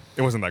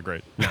 It wasn't that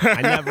great.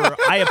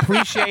 I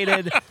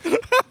appreciated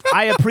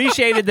I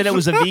appreciated that it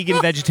was a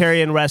vegan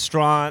vegetarian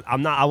restaurant.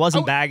 I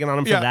wasn't bagging on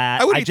them for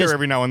that. I would eat there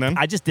every now and then.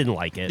 I just didn't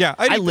like it. Yeah,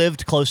 I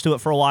lived close to it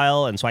for a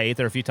while, and so I ate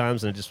there a few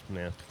times, and it just,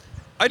 man.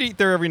 I'd eat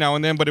there every now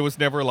and then, but it was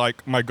never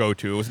like my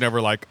go-to. It was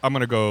never like I'm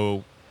gonna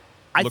go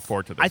look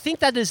forward to this. I think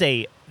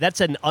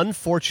that's an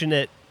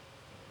unfortunate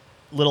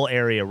little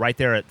area right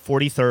there at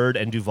 43rd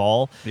and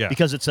Duval,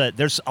 because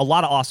there's a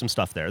lot of awesome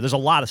stuff there. There's a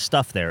lot of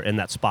stuff there in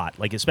that spot,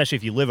 like especially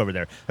if you live over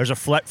there. There's a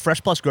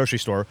Fresh Plus grocery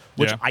store,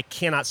 which I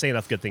cannot say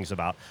enough good things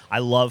about. I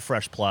love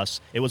Fresh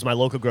Plus. It was my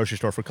local grocery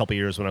store for a couple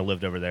years when I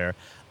lived over there.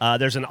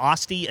 There's an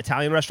Asti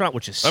Italian restaurant,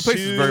 which is that place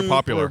is very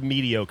popular.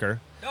 Mediocre.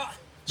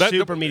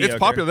 Super mediocre. It's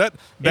popular.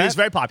 That is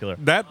very popular.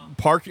 That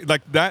park,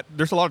 like that,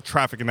 there's a lot of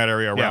traffic in that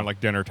area around like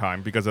dinner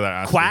time because of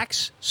that.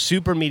 Quacks,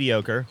 super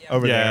mediocre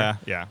over there.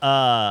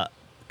 Yeah.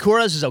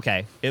 Kura's is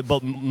okay,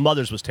 but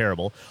Mother's was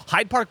terrible.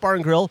 Hyde Park Bar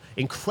and Grill,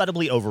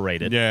 incredibly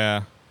overrated.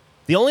 Yeah.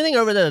 The only thing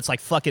over there that's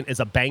like fucking is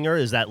a banger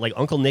is that like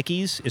Uncle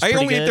Nicky's is pretty good.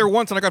 I only ate there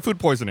once and I got food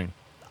poisoning.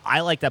 I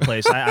like that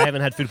place. I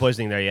haven't had food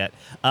poisoning there yet.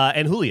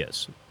 And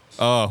Julia's.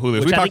 Oh,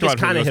 Julia's. Which We I talked think is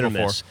about kind of Julia's hit or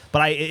before. miss.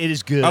 But it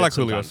is good. I like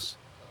sometimes.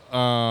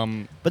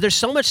 Julia's. But there's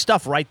so much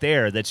stuff right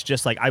there that's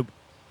just like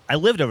I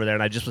lived over there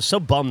and I just was so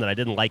bummed that I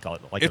didn't like it.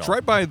 It's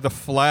right by the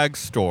Flag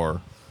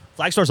Store.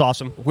 Flag Store's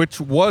awesome. Which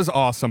was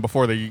awesome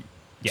before they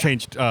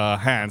changed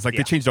hands. Like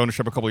they changed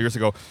ownership a couple of years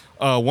ago.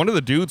 One of the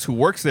dudes who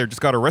works there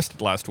just got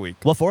arrested last week.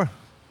 What for?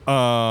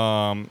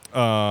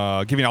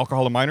 Giving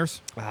alcohol to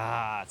minors.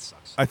 Ah, it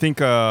sucks. I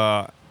think,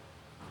 yeah.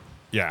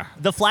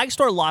 The Flag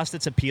Store lost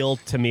its appeal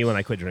to me when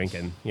I quit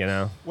drinking, you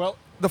know? Well,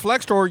 the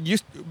Flag Store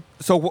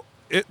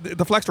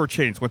the Flag Store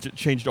changed once it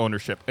changed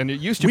ownership. And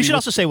it used to We be... should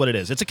also say what it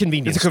is. It's a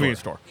convenience store. It's a convenience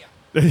store. Yeah.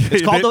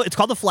 It's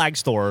called the Flag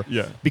Store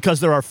because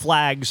there are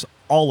flags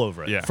all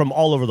over it from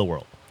all over the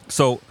world.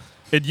 So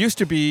it used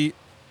to be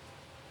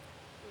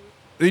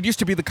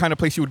the kind of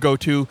place you would go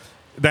to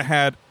that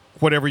had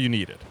whatever you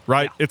needed,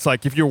 right? Yeah. It's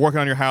like if you're working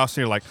on your house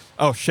and you're like,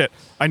 oh shit,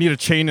 I need a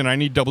chain and I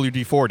need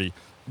WD-40,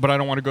 but I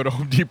don't want to go to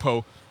Home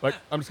Depot. Like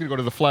I'm just gonna go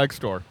to the Flag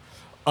Store,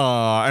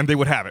 and they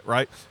would have it,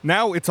 right?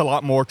 Now it's a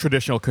lot more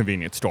traditional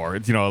convenience store.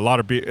 It's, a lot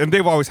of beer, and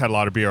they've always had a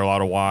lot of beer, a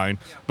lot of wine,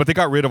 but they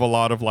got rid of a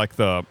lot of like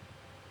the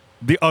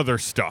other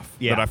stuff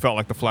that I felt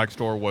like the Flag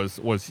Store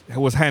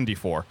was handy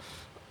for.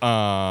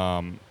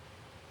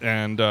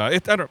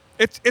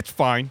 It's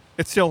fine.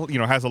 It still,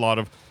 has a lot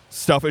of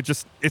stuff.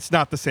 It's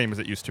not the same as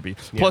it used to be.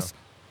 Yeah. Plus,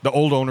 the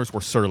old owners were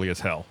surly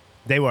as hell.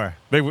 They were.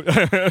 They would.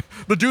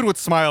 The dude would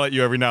smile at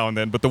you every now and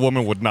then, but the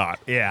woman would not.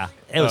 Yeah,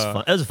 it was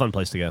fun. It was a fun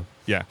place to go.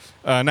 Yeah.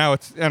 Now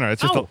it's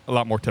it's just a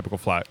lot more typical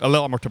a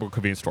lot more typical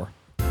convenience store.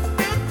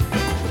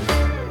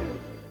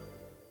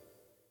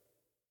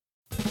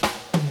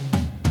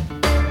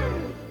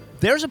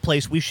 There's a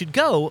place we should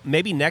go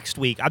maybe next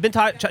week. I've been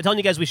telling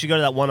you guys we should go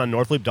to that one on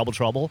North Loop, Double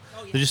Trouble.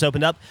 That just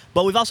opened up.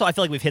 But we've also, I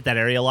feel like we've hit that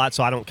area a lot,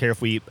 so I don't care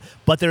if we...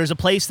 But there is a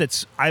place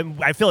that's... I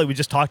feel like we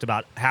just talked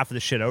about half of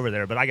the shit over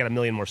there, but I got a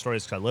million more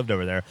stories because I lived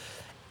over there.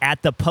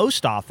 At the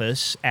post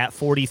office at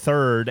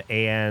 43rd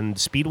and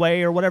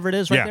Speedway or whatever it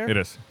is right there. Yeah, it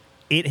is.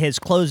 It has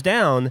closed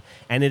down,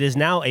 and it is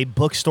now a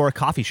bookstore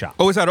coffee shop.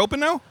 Oh, is that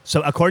open now?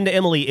 So according to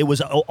Emily, it was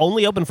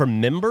only open for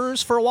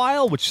members for a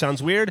while, which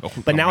sounds weird,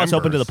 but now it's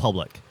open to the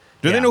public.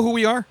 Do they know who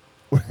we are?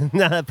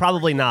 No,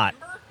 probably not.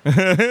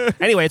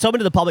 Anyway, it's open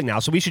to the public now,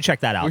 so we should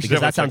check that out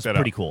because that sounds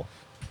pretty cool.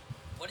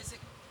 What is it?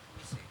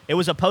 It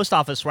was a post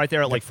office right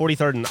there at like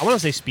 43rd and I want to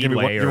say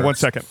Speedway. Give me 1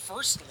 second.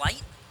 First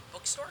Light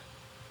Bookstore?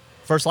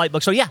 First Light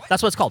Bookstore? Yeah,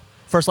 that's what it's called.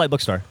 First Light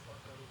Bookstore.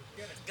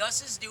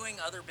 Gus is doing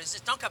other business.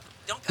 Don't cut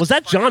Was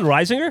that John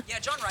Reisinger? Yeah,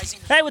 John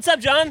Reisinger. Hey, what's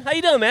up, John? How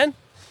you doing, man?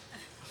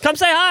 Come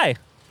say hi.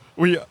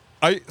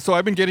 So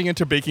I've been getting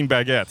into baking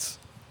baguettes,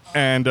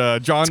 and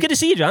John. It's good to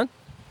see you, John.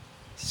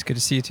 It's good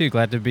to see you too.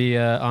 Glad to be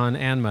on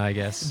Anma, I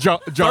guess.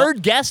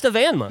 Third guest of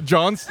Anma.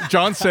 John said,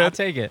 I'll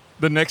take it.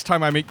 The next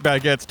time I make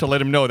baguettes to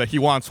let him know that he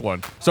wants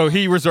one. So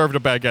he reserved a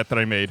baguette that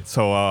I made.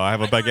 So I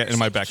have a baguette in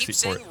my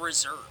backseat for it.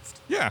 Reserved.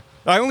 Yeah,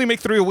 I only make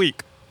 3 a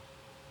week.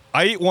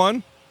 I ate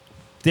one.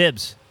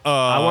 Dibs.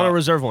 I want to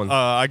reserve one.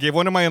 I gave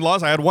one to my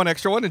in-laws. I had one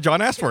extra one, and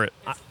John asked for it.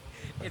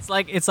 It's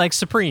like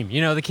Supreme.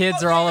 the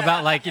kids are all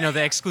about the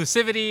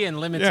exclusivity and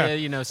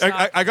limited,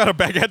 stuff. I got a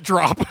baguette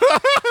drop.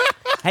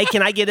 Hey,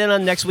 can I get in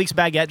on next week's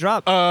baguette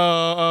drop?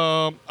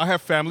 I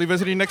have family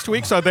visiting next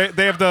week, so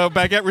they have the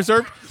baguette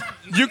reserved.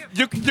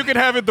 You can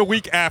have it the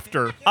week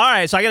after. All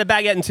right, so I get a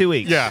baguette in 2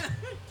 weeks. Yeah.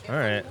 All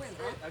right.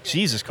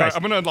 Jesus Christ.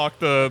 I'm going to unlock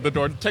the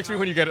door. Text me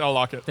when you get it. I'll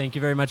lock it. Thank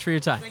you very much for your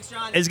time. Thanks,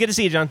 John. It's good to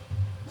see you, John.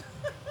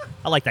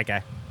 I like that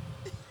guy.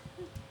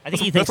 I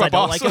think he thinks my I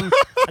don't boss. like him.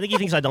 I think he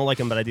thinks I don't like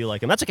him, but I do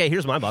like him. That's okay.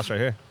 Here's my boss right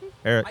here,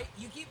 Eric.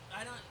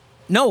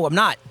 No, I'm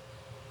not.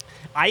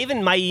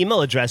 My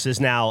email address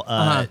is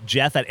now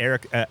Jeff at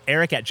Eric at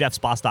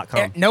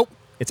jeffsboss.com. Nope.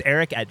 It's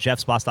Eric at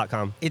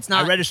jeffsboss.com. It's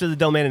not. I registered the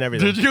domain and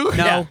everything. Did you?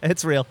 No. Yeah,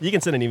 it's real. You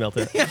can send an email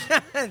to it.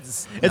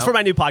 It's for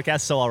my new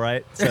podcast, So All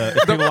Right. So if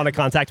people want to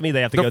contact me,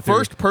 they have to go The through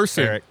first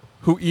person Eric.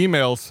 who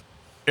emails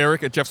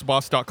Eric at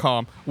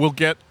jeffsboss.com will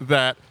get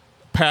that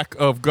pack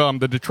of gum,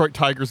 the Detroit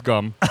Tigers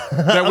gum,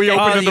 that we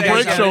opened in the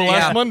break show yeah.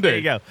 last There Monday. There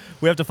you go.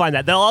 We have to find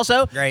that. They'll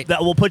also Great.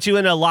 that will put you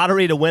in a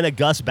lottery to win a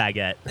Gus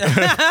baguette.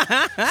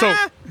 So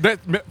that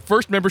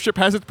first membership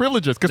has its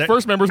privileges because That-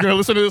 first member's going to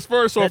listen to this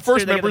first, so That's first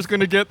true, they member's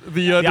gotta- going to get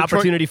the Detroit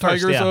opportunity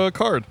first, Tigers yeah.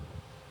 card.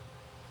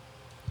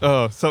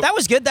 So That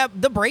was good.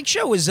 The break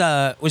show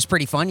was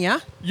pretty fun. Yeah.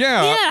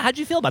 yeah, Yeah, how'd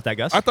you feel about that,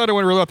 Gus? I thought it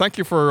went really well. Thank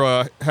you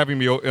for having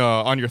me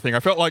on your thing. I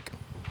felt like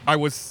I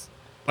was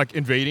like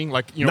invading,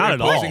 like Not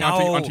at all. imposing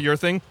onto, No. onto your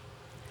thing.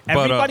 But,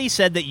 Everybody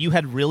said that you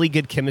had really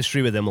good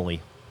chemistry with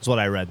Emily. Is what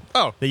I read.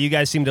 Oh. That you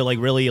guys seem to like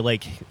really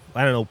like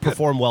I don't know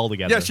perform well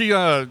together.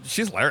 Yeah,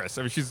 she's hilarious.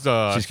 I mean, she's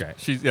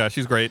great.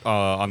 She's great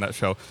on that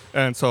show.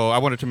 And so I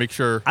wanted to make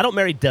sure I don't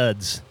marry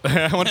duds.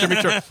 I wanted to make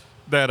sure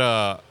that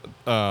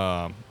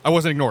I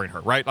wasn't ignoring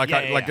her, right? Like,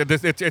 Yeah.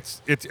 This,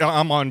 it's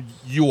I'm on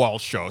you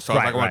all's show, so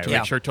Right, I wanted to right.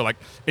 make sure to like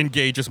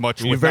engage as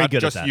much You're with very not good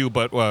at just that. you,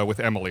 but with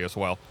Emily as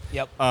well.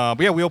 Yep.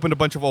 But yeah, we opened a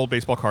bunch of old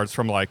baseball cards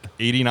from like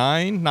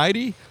 89,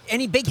 90.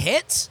 Any big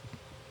hits?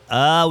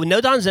 No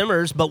Don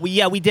Zimmers, but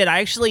we did. I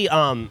actually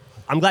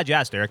I'm glad you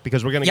asked, Eric,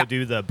 because we're gonna Yeah. go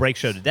do the break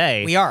show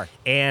today. We are.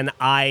 And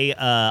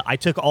I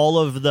took all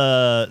of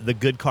the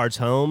good cards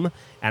home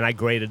and I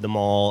graded them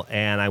all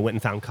and I went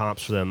and found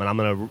comps for them and I'm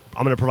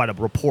gonna provide a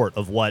report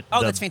of what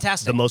Oh, that's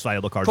fantastic. the most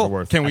valuable cards Cool. are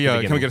worth. Can we at the can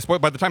we beginning. get a spoil?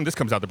 By the time this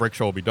comes out, the break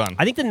show will be done.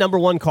 I think the number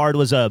one card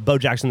was a Bo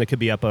Jackson that could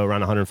be up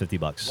around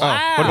 $150. Oh,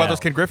 what Wow. about those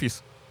Ken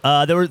Griffey's?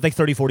 They were like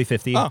 30, 40,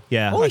 50. Oh.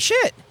 Yeah. Holy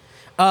shit.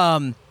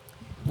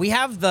 We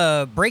have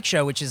the break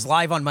show, which is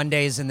live on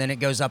Mondays, and then it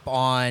goes up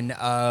on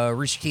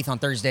Rooster Teeth on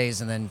Thursdays,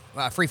 and then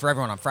free for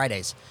everyone on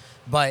Fridays.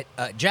 But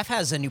Jeff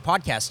has a new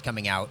podcast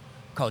coming out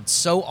called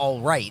So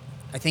All Right.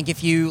 I think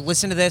if you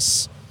listen to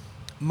this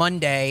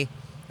Monday,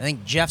 I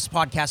think Jeff's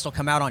podcast will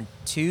come out on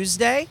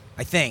Tuesday,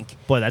 I think.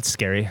 Boy, that's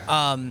scary.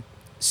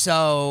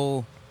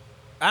 So,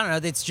 I don't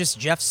know. It's just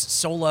Jeff's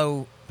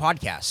solo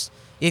podcast.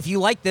 If you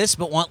like this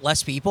but want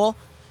less people,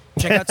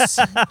 check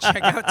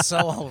out So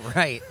All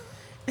Right.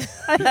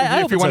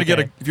 If you want to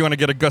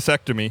get a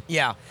gusectomy,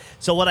 Yeah.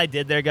 So what I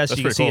did there, guys, so That's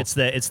you can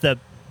see pretty it's the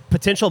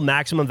potential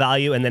maximum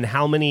value and then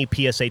how many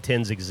PSA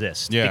 10s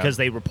exist Yeah. because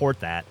they report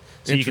that.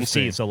 So you can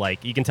see, Interesting. so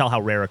like you can tell how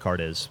rare a card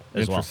is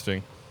as well.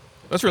 interesting.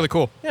 That's really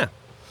cool. Yeah.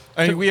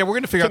 I mean, we're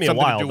going to figure took out me a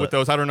something while, to do with but-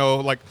 those. I don't know,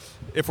 like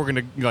if we're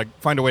going to like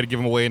find a way to give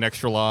them away an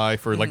extra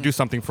life or like do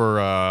something for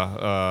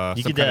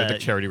You some could, kind of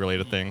charity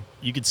related thing.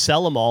 You could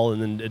sell them all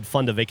and then it'd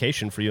fund a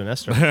vacation for you and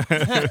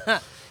Esther.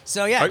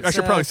 So, yeah. I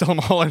should probably sell them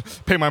all and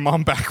pay my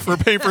mom back for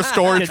paying for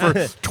storage for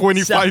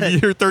 25 Sell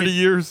it. years, 30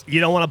 years. You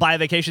don't want to buy a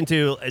vacation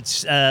to,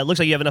 it's looks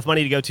like you have enough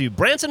money to go to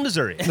Branson,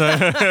 Missouri.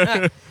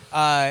 So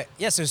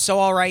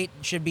All Right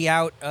should be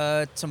out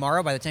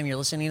tomorrow by the time you're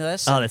listening to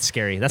this. Oh, that's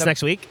scary. That's The-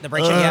 next week? The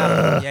break show,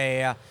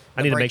 yeah.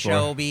 I The need to break make show more.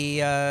 will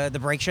be the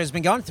break show's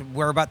been going.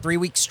 We're about 3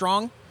 weeks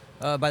strong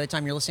by the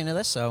time you're listening to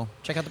this. So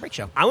check out the break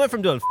show. I went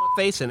from doing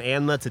face and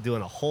Anma to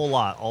doing a whole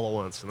lot all at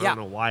once. And I Yeah.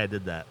 don't know why I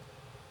did that.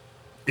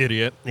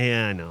 Idiot.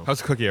 Yeah, I know. How's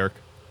the cookie, Eric?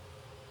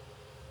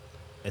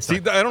 It's See,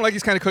 not, I don't like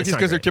these kind of cookies not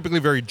because they're great. typically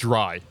very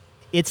dry.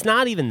 it's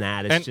not even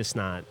that. It's And- just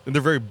not. And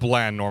they're very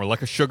bland normally,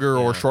 like a sugar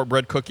or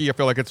shortbread cookie. I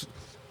feel like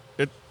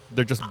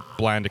they're just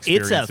bland It's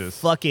experiences. a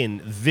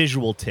fucking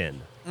visual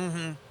 10.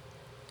 Mm-hmm.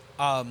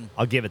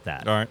 I'll give it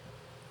that. All right.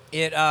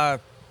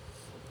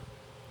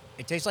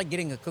 It tastes like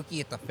getting a cookie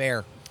at the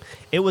fair.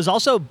 It was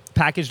also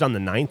packaged on the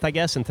 9th, I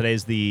guess, and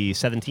today's the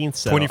 17th.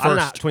 So 21st. I don't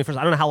know, 21st.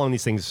 I don't know how long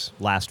these things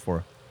last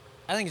for.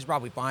 I think it's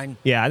probably fine.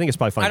 Yeah, I think it's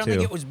probably fine I don't too.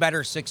 think it was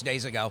better 6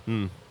 days ago.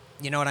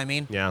 You know what I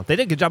mean? Yeah, they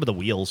did a good job with the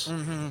wheels.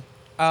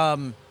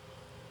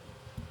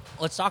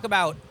 Let's talk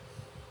about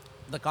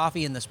the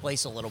coffee in this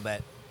place a little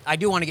bit. I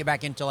do want to get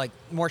back into like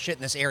more shit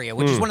in this area,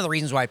 which is one of the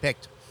reasons why I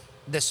picked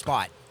this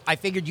spot. I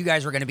figured you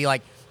guys were going to be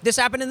like, this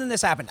happened and then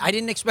this happened. I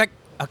didn't expect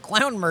a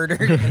clown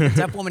murdered and a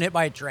deaf woman hit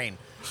by a train.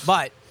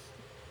 But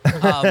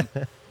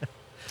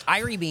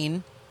Irie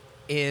Bean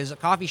is a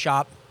coffee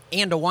shop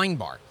and a wine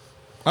bar.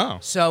 Oh.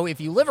 So if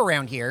you live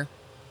around here,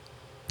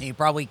 you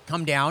probably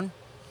come down,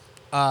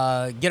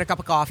 get a cup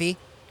of coffee,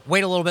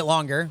 wait a little bit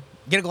longer,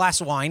 get a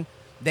glass of wine.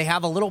 They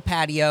have a little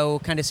patio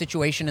kind of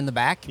situation in the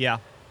back. Yeah.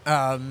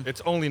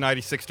 It's only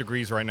 96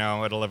 degrees right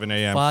now at 11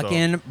 a.m.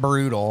 Fucking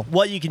brutal.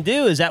 What you can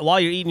do is that while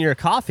you're eating your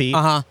coffee,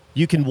 Uh-huh.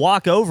 you can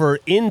walk over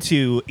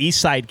into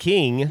Eastside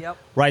King. Yep.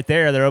 Right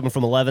there. They're open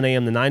from 11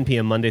 a.m. to 9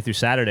 p.m. Monday through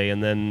Saturday,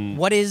 and then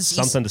What is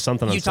something to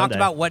something on You talked Sunday.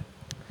 about what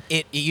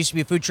it used to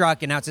be a food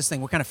truck and now it's this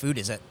thing. What kind of food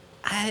is it?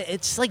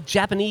 It's like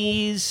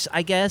Japanese,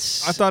 I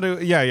guess. I thought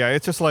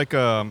it's just like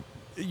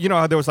you know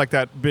how there was like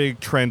that big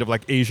trend of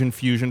like Asian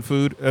fusion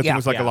food. I think Yeah. it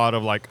was like Yeah. a lot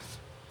of like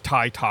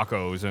Thai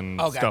tacos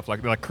and Okay. stuff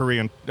like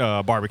Korean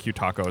barbecue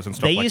tacos and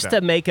stuff They like used that.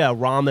 to make a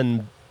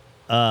ramen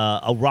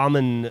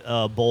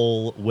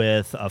bowl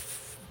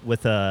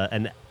with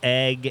an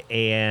egg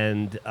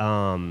and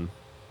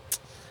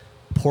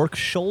pork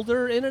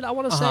shoulder in it. I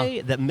want to Uh-huh.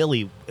 say that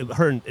Millie,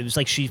 it was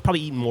like she's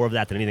probably eaten more of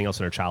that than anything else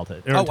in her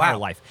childhood, in her Oh, entire wow.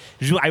 life.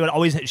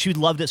 She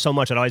loved it so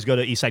much. I'd always go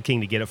to Eastside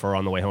King to get it for her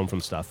on the way home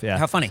from stuff. Yeah,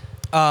 How funny.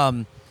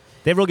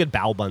 they have real good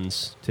bao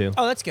buns too.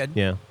 Oh, that's good.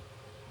 Yeah,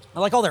 I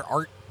like all their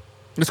art.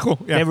 It's cool.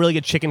 They Yeah. have really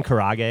good chicken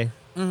karage.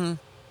 Mm-hmm.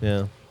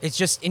 Yeah. It's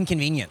just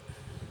inconvenient.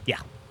 Yeah.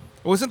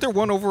 Wasn't there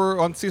one over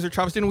on Caesar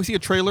Chavez? Didn't we see a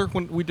trailer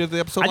when we did the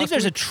episode? I think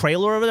there's a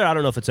trailer over there. I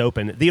don't know if it's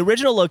open. The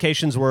original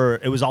locations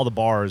it was all the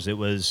bars. It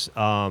was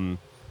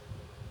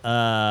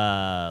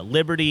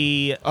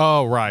Liberty,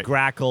 Oh right.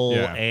 Grackle,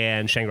 Yeah.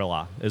 and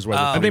Shangri-La is where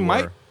Oh. the And three they were.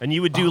 might- And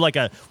you would do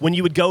when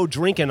you would go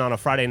drinking on a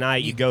Friday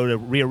night, you go to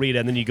Ria Rita,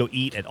 and then you go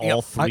eat at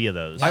all three of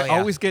those. I- I yeah.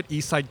 always get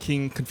Eastside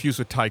King confused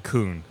with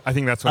Tycoon. I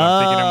think that's what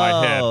I'm thinking in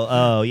my head.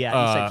 Oh, yeah.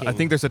 Eastside King. I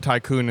think there's a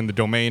Tycoon in the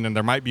Domain, and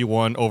there might be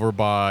one over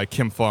by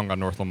Kim Fung on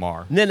North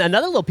Lamar. And then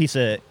another little piece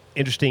of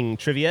interesting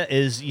trivia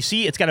is you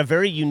see it's got a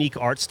very unique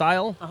art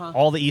style.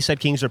 All the Eastside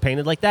Kings are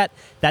painted like that.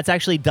 That's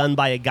actually done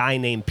by a guy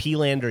named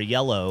Peelander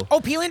Yellow. Oh,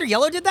 Peelander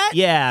Yellow did that?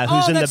 Yeah,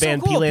 who's Oh, in the that's so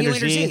band cool. Peelander Peelander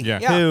Z, Z. Yeah.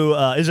 who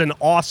is an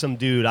awesome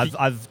dude.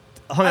 I've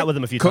hung out with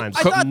him a few times.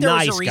 I thought there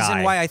nice was a reason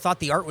guy. why I thought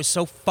the art was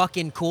so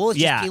fucking cool. It's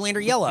just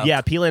Peelander Yellow. Yeah,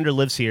 Peelander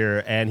lives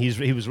here, and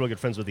he was real good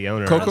friends with the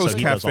owner. Coco's so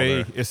he does all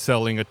Cafe the- is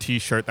selling a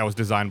T-shirt that was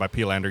designed by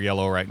Peelander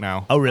Yellow right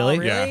now. Oh, really? Oh,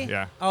 really? Yeah,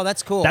 yeah. Oh,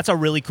 that's cool. That's a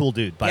really cool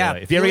dude, by Yeah, the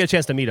way. If you ever get a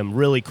chance to meet him,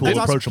 really cool, That's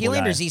awesome. approachable guy.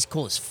 Peelander Z's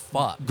cool as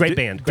fuck. Great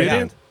band. Great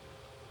band.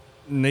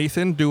 Didn't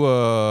Nathan do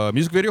a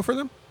music video for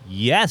them?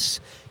 Yes.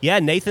 Yeah,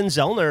 Nathan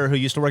Zellner, who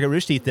used to work at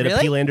Rooster Teeth, did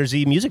Really? a Peelander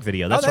Z music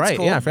video. That's, that's right.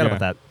 cool. Yeah, I forgot Yeah. about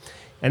that.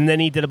 And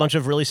then he did a bunch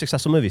of really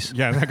successful movies.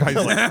 Yeah, that guy's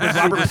like With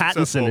Robert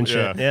Pattinson and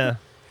shit. Yeah.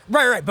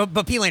 Right, but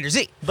Peelander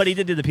Z. But he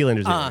did do the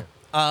Peelander Z.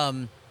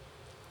 video.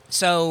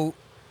 So,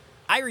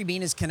 Irie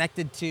Bean is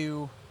connected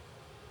to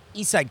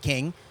Eastside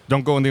King.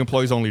 Don't go in the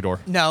employees only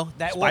door. No,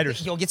 that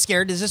Spiders. you'll get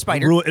scared. There's a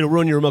spider. It'll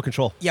ruin your remote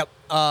control. Yep.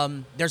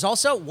 There's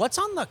also what's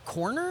on the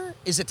corner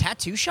is a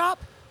tattoo shop.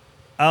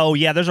 Oh,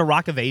 yeah, there's a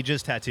Rock of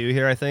Ages tattoo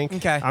here, I think.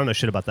 Okay. I don't know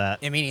shit about that.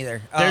 Yeah, me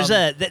neither.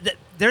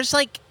 There's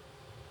like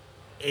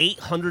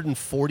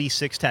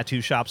 846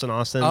 tattoo shops in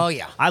Austin. Oh,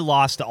 yeah. I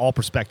lost all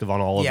perspective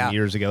on all of Yeah. them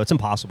years ago. It's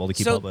impossible to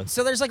keep up with.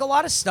 So there's like a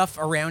lot of stuff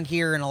around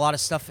here and a lot of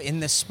stuff in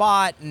this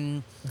spot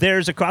and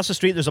There's across the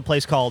street, there's a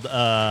place called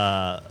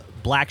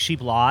Black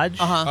Sheep Lodge.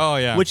 Oh,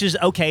 yeah. Which is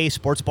okay,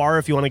 sports bar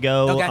if you want to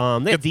go.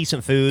 Okay. They have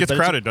decent food. Gets but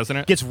it's- crowded, doesn't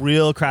it? Gets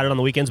real crowded on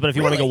the weekends, but if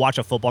you want to go Really? watch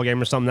a football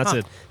game or something, that's Huh.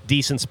 a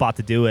decent spot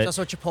to do it. there's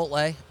also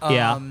Chipotle.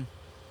 Yeah.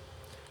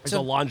 There's so-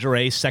 a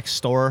lingerie sex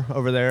store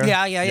over there.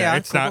 Yeah.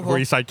 It's Cool, not cool,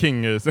 where cool. Eastside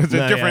King is. It's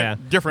No, a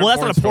different. Well, that's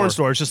porn not a porn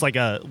store. It's just like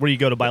where you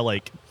go to buy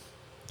like,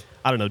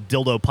 I don't know,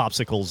 dildo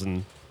popsicles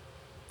and.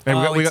 And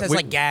Oh, we it got- says we-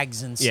 like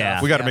gags and stuff.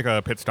 Yeah. We got to make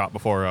a pit stop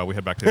before we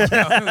head back to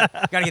the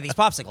Gotta get these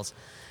popsicles.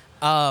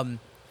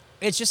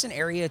 It's just an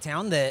area of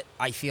town that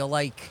I feel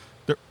like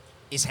There-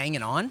 is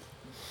hanging on.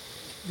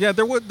 Yeah,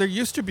 there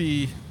used to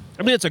be.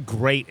 I mean, it's a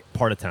great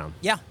part of town.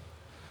 Yeah.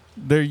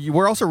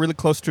 We're also really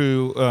close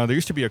to. There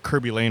used to be a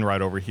Kirby Lane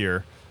right over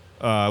here.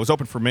 It was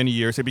open for many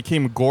years. It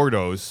became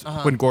Gordo's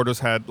when Gordo's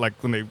had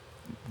when they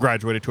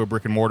graduated to a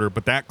brick and mortar,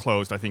 but that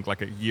closed I think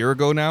like a year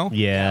ago now.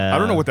 Yeah. I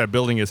don't know what that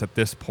building is at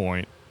this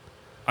point.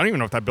 I don't even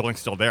know if that building's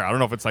still there. I don't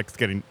know if it's like it's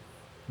getting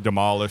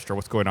demolished or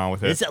what's going on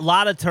with it. It's a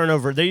lot of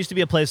turnover. There used to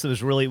be a place that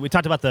was really. We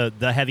talked about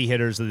the heavy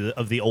hitters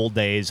of the old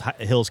days,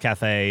 Hills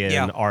Cafe and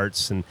Yeah.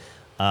 Arts and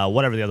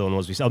whatever the other one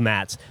was.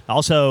 Matt's.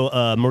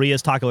 Also,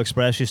 Maria's Taco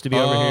Express used to be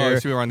over Oh, here.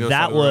 used to be around the other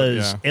that side of the road,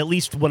 was yeah. at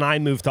least when I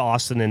moved to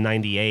Austin in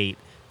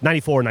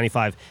 94,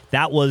 95.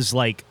 That was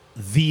like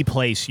the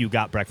place you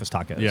got breakfast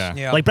tacos. Yeah.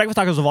 Yeah. Like breakfast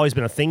tacos have always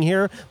been a thing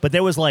here, but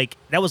that was like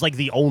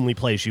the only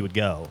place you would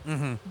go.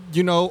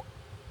 You know,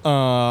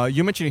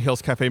 you mentioning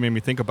Hills Cafe made me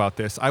think about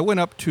this. I went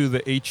up to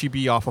the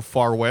HEB off of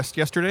Far West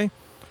yesterday.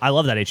 I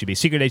love that HEB,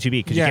 secret HEB,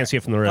 because you Yeah. can't see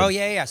it from the road. Oh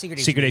yeah.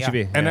 Secret HEB.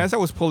 Yeah. And yeah. as I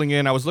was pulling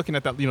in, I was looking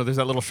at that, there's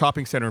that little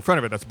shopping center in front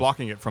of it that's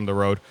blocking it from the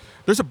road.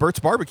 There's a Burt's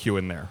Barbecue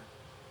in there.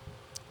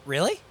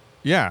 Really?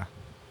 Yeah.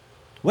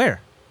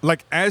 Where?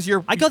 Like as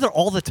you're, I go there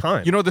all the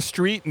time. you know, the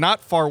street, not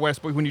Far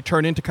West, but when you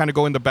turn in to kind of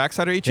go in the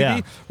backside of HEB,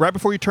 Yeah. right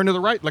before you turn to the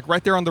right, like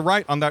right there on the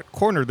right, on that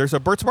corner, there's a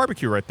Burt's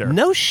Barbecue right there.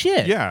 No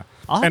shit. Yeah.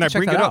 I'll have And to I check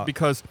bring that it up out.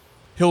 because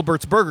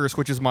Hilbert's Burgers,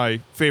 which is my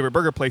favorite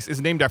burger place,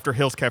 is named after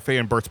Hill's Cafe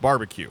and Burt's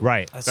Barbecue.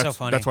 Right. That's so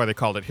funny. That's why they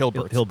called it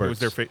Hilbert's.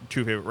 Hilbert's. It was their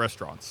two favorite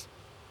restaurants.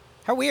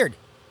 How weird.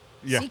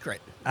 Yeah.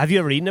 Secret. Have you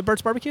ever eaten at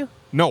Burt's Barbecue?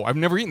 No, I've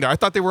never eaten there. I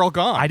thought they were all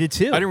gone. I did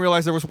too. I didn't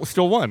realize there was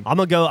still one. I'm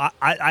gonna go.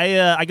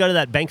 I go to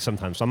that bank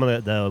sometimes. So I'm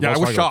gonna. Yeah, I Wells was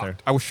Fargo up shocked. there.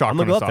 I was shocked I'm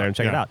when gonna I go up saw there it. and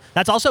check it Yeah. out.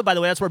 That's also, by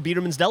the way, that's where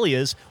Biederman's Deli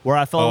is, where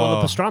I fell in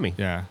love with pastrami.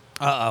 Yeah.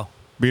 Uh oh.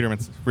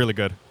 Biederman's really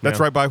good. That's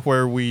Yeah. right by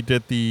where we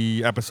did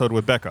the episode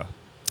with Becca.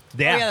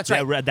 Yeah, yeah, that's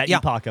right. That Yeah.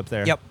 epoch up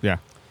there. Yep. Yeah.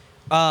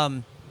 A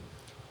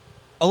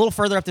little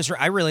further up this road,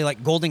 I really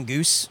like Golden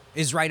Goose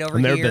is right over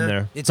I've here. never been there.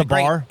 It's It's a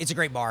great, bar? It's a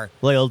great bar.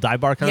 Like a little dive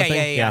bar kind Yeah, of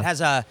thing.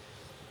 yeah.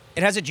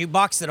 It has a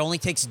jukebox that only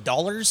takes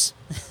dollars.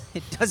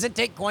 It doesn't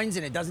take coins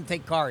and it doesn't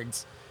take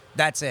cards.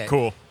 That's it.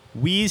 Cool.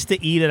 We used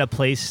to eat at a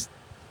place.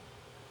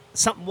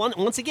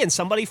 Once again,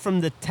 somebody from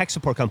the tech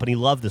support company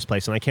loved this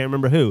place, and I can't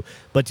remember who.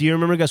 But do you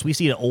remember, Gus? We used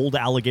to eat at Old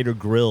Alligator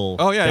Grill.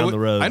 Oh, yeah, down the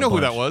road. I know a who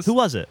that bunch. was. Who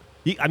was it?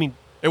 I mean,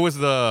 It was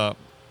the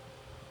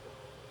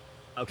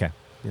okay,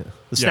 yeah, the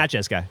Yeah. Snatch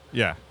Ass guy.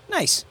 yeah.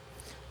 Nice.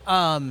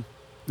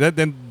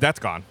 Then that's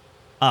gone.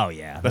 Oh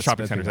yeah, The that's-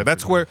 shopping that's center. pretty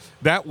That's much- where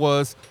that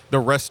was the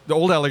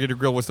old Alligator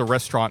Grill was the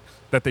restaurant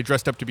that they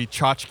dressed up to be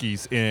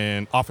tchotchkes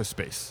in Office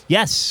Space.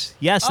 Yes,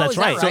 yes, Oh, that's is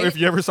that right. So right? if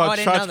you ever saw Oh, I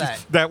didn't know tchotchkes,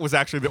 that. that was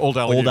actually the old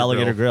Alligator Old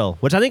Alligator Grill,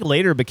 which I think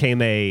later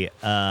became a.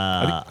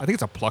 I think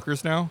it's a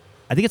Pluckers now.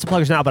 I think it's a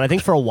Pluggers now, but I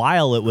think for a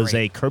while it was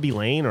Great. a Kirby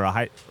Lane or a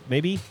high,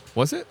 maybe.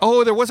 Was it?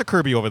 Oh, there was a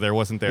Kirby over there,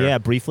 wasn't there? Yeah,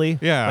 briefly.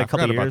 Yeah, like a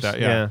couple I forgot years. about that,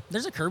 yeah.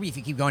 There's a Kirby if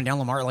you keep going down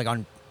Lamar,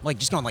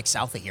 just going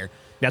south of here.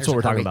 That's There's what a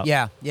we're talking Kirby.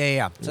 about.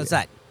 Yeah. So it's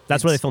that.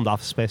 That's where they It's- filmed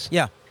Office Space.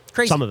 Yeah,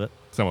 crazy. Some of it.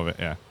 Some of it,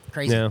 yeah.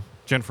 Crazy. Yeah.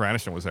 Jennifer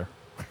Aniston was there.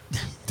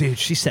 Dude,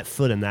 she set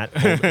foot in that.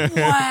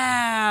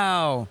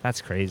 Wow.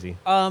 That's crazy.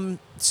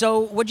 So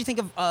what'd you think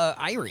of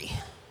Irie?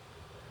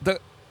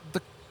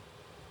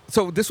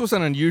 So this was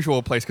an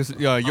unusual place because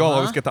y'all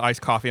always get the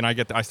iced coffee and I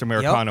get the iced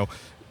Americano.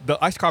 The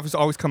iced coffees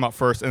always come out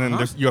first, and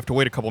then you have to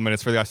wait a couple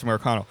minutes for the iced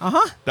Americano.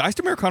 The iced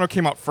Americano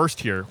came out first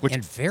here, which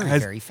And very,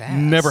 has very fast.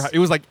 Never, it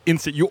was like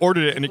instant. You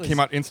ordered it and it was-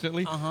 came out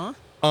instantly.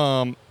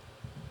 Uh-huh.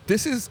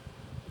 This is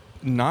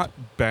not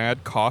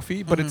bad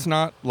coffee, but it's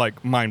not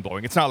like mind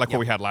blowing. It's not like what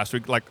we had last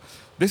week. Like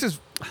this is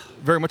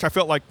very much. I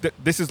felt like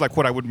this is like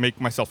what I would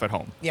make myself at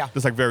home. Yeah.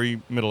 It's like very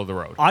middle of the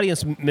road.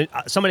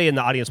 Somebody in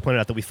the audience pointed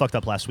out that we fucked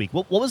up last week.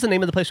 What was the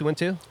name of the place we went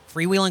to?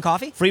 Freewheeling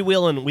Coffee?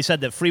 Freewheelin'. We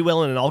said that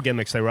Freewheelin' and All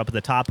Gimmicks, they were up at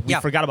the top. We Yeah.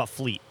 forgot about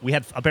Fleet. We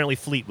had apparently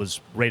Fleet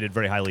was rated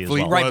very highly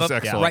Fleet as well. was but,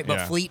 excellent, Right, but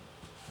yeah. Fleet,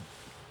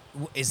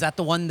 is that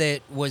the one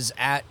that was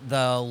at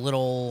the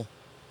little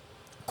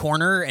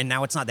corner and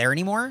now it's not there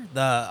anymore?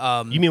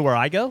 The You mean where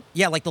I go?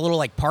 yeah, like the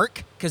little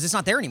park, because it's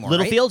not there anymore.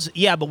 Little right? Fields?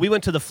 Yeah, but we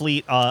went to the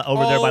Fleet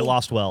over there by Oh,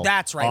 Lost Well.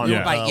 that's right. on, We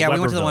went by- we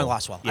went to the one in Weberville.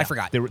 Lost Well. I Yeah,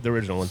 forgot. The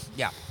original one.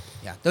 Yeah,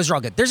 those are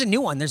all good. There's a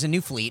new one. There's a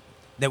new Fleet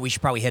that we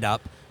should probably hit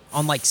up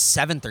on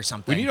 7th or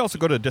something. We need to also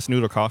go to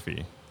Desnudo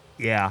Coffee.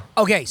 Yeah.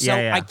 Okay, so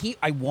Yeah, yeah.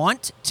 I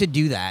want to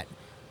do that.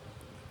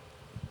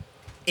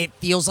 It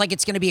feels like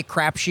it's going to be a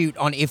crapshoot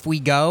on if we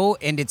go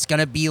and it's going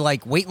to be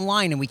wait in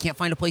line and we can't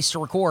find a place to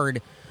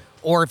record,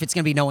 or if it's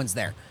going to be no one's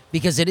there,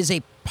 because it is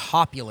a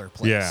popular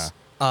place.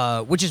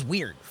 Yeah. Which is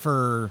weird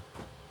for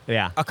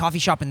Yeah. a coffee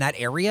shop in that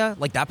area,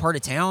 like that part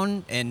of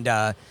town, and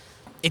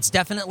it's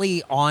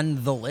definitely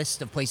on the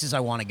list of places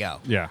I want to go.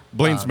 Yeah,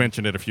 Blaine's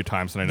mentioned it a few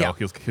times, and I know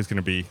yeah. he's going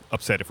to be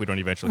upset if we don't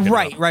eventually. Hit it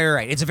Right, up.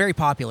 right. It's a very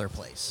popular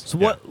place. So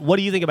what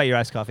do you think about your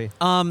iced coffee?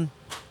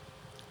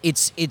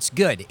 It's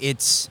good.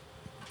 It's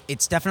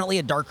definitely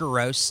a darker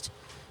roast,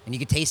 and you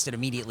can taste it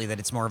immediately that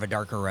it's more of a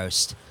darker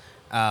roast.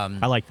 I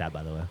like that,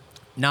 by the way.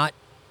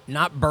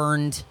 Not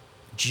burned,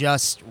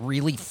 just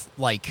really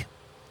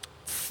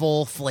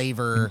full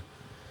flavor,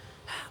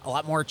 a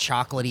lot more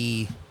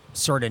chocolatey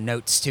sort of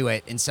notes to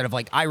it instead of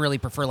I really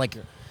prefer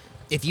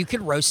if you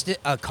could roast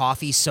a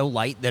coffee so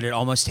light that it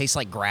almost tastes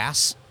like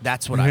grass,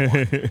 that's what I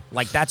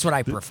want. That's what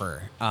I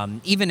prefer.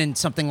 Even in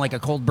something like a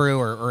cold brew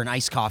or an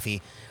iced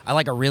coffee, I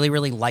like a really,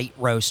 really light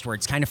roast where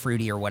it's kind of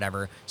fruity or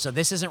whatever. So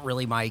this isn't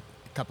really my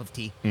cup of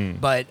tea,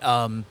 but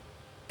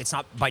it's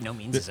not, by no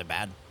means is it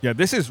bad. Yeah,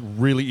 this is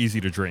really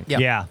easy to drink. Yeah.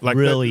 Yeah, Like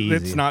really easy.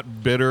 It's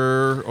not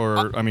bitter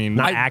or I mean,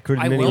 Not acrid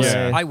in any will way.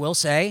 say, I will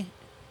say,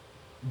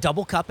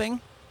 double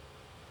cupping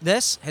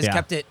this has Yeah.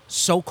 kept it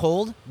so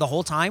cold the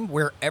whole time,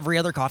 where every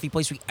other coffee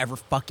place we ever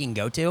fucking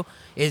go to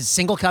is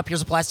single cup,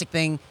 here's a plastic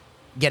thing,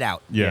 get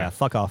out. yeah.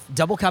 Fuck off.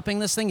 Double cupping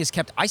this thing is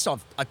kept, I still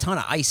have a ton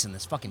of ice in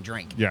this fucking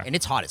drink. Yeah. And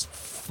it's hot as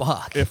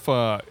fuck. If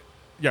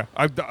yeah,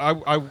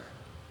 I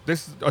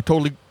this is a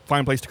totally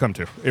fine place to come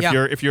to.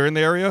 If you're in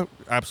the area,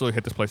 absolutely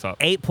hit this place up.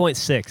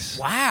 8.6.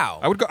 Wow.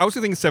 I would go. I was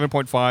thinking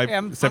 7.5, Yeah,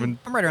 I'm 7.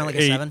 right around a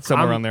 8, 7.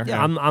 somewhere I'm, around there.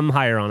 Yeah, I'm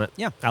higher on it.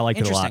 Yeah. I like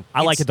it a lot. Interesting.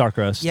 I like It's- a dark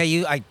roast. Yeah,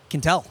 I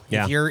can tell.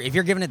 Yeah. If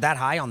you're giving it that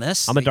high on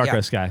this. I'm a dark yeah.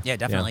 roast guy. Yeah,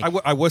 definitely.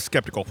 I was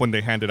skeptical when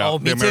they handed Oh,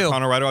 out me the too.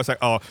 Americano right away. I was like,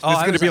 oh, this I is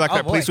going to was be like, like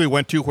oh, that place boy. we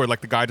went to where the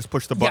guy just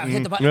pushed the yeah, button.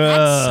 hit the button.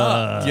 That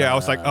sucked. Yeah, I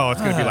was like, oh, it's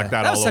going to be like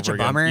that, That all was such over a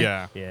bummer.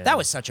 again. Yeah. Yeah. That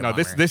was such a No,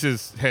 bummer. this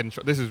is head and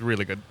this is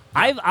really good.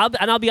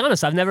 I'll be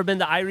honest. I've never been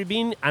to Irie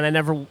Bean, and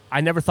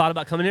I never thought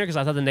about coming here because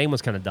I thought the name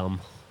was kind of dumb.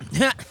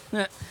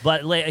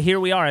 But here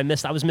we are.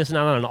 I was missing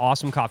out on an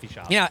awesome coffee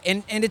shop. Yeah,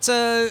 and it's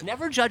a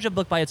Never judge a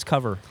book by its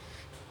cover.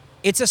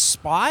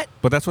 spot.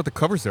 But that's what the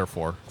cover's there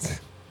for.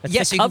 That's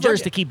Yes, the you can cover judge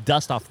is to it. keep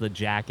dust off the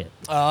jacket.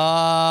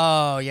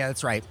 Oh, yeah,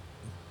 that's right.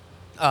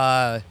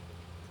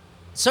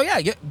 So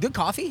yeah, good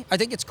coffee. I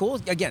think it's cool.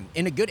 Again,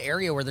 in a good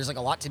area where there's a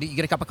lot to do. You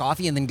get a cup of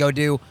coffee and then go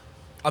do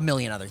a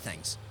million other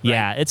things.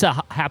 Yeah, it's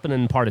a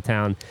happening part of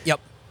town. Yep.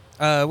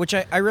 Which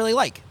I really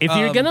like. If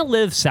you're gonna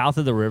live south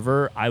of the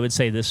river, I would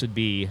say this would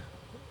be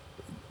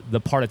the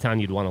part of town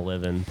you'd want to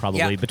live in. Probably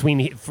Yeah.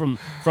 between from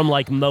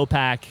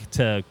Mopac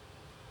to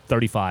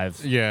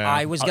 35. Yeah.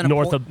 I was gonna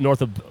north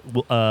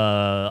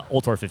of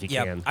Old Tour 50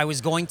 Yeah, can. I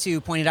was going to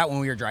point it out when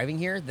we were driving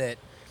here that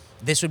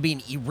this would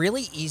be a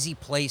really easy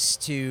place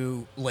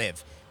to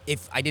live.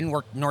 If I didn't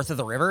work north of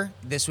the river,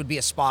 this would be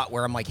a spot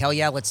where I'm like, hell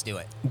yeah, let's do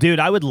it. Dude,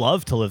 I would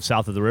love to live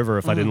south of the river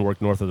if I didn't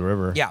work north of the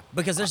river. Yeah,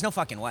 because there's no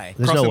fucking way.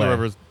 There's Crossing no the way.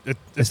 river is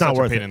it's not such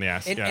worth a pain it. in the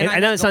ass. And- yeah. and I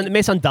know it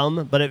may sound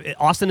dumb, but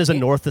Austin is a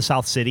north to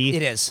south city.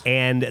 It is.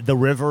 And the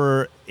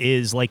river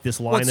is like this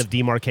line it's- of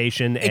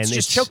demarcation. It's and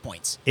just choke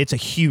points. It's a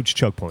huge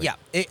choke point. Yeah,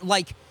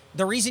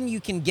 The reason you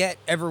can get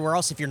everywhere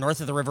else if you're north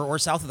of the river or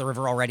south of the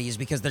river already is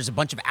because there's a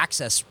bunch of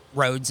access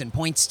roads and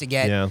points to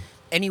get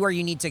anywhere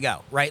you need to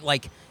go, right?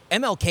 Like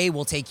MLK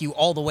will take you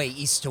all the way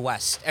east to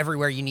west,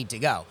 everywhere you need to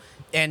go.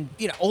 And,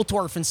 Old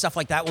Torf and stuff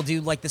like that will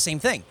do like the same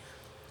thing.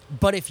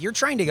 But if you're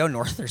trying to go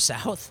north or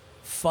south,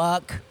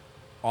 fuck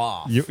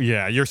off.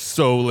 You're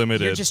so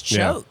limited. You're just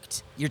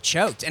choked. You're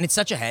choked. And it's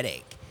such a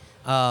headache.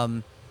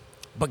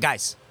 But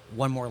guys,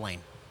 one more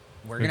lane.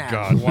 We're going to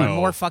have one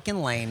more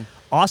fucking lane.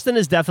 Austin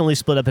is definitely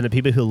split up into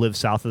people who live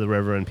south of the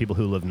river and people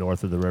who live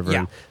north of the river. Yeah.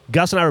 And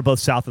Gus and I were both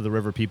south of the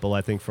river people,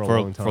 I think, for a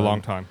long time. For a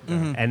long time.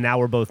 Mm-hmm. And now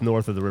we're both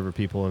north of the river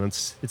people, and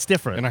it's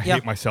different. And I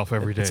hate myself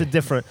every day. It's a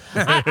different.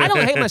 I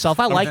don't hate myself.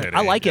 I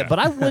like it,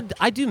 but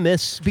I do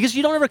miss because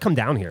you don't ever come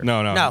down here.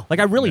 No. Like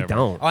I really Never.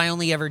 don't. I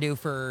only ever do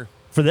for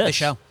this the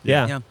show.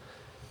 Yeah.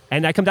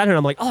 And I come down here and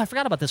I'm like, oh, I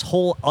forgot about this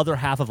whole other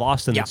half of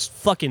Austin. Yeah. That's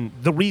fucking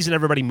the reason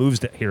everybody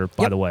moves here,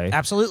 by the way.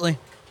 Absolutely.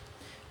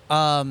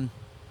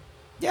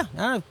 Yeah, I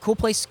don't know, cool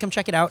place. Come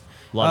check it out.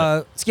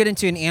 Love it. Let's get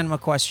into an anima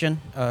question.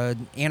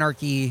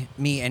 Anarchy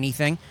Me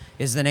Anything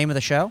is the name of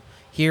the show.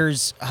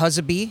 Here's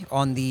Huzzaby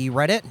on the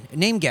Reddit.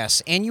 Name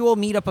guess. Annual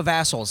Meetup of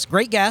Assholes.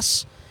 Great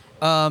guess.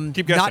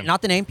 Keep guessing.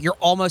 Not the name. You're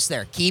almost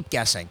there. Keep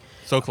guessing.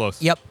 So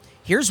close. Yep.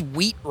 Here's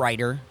Wheat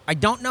Rider. I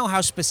don't know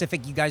how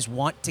specific you guys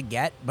want to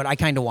get, but I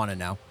kind of want to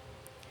know.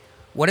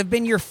 What have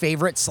been your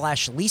favorite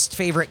 / least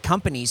favorite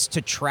companies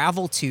to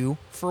travel to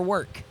for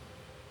work?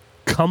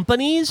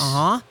 Companies?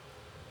 Uh-huh.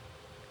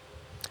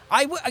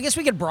 I guess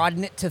we could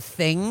broaden it to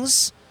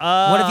things.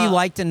 What have you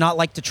liked and not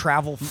liked to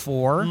travel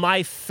for?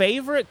 My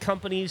favorite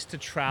companies to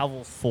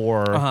travel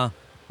for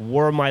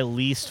were my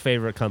least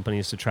favorite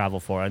companies to travel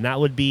for, and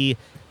that would be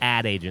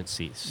ad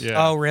agencies.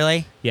 Yeah. Oh,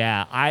 really?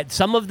 Yeah,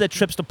 some of the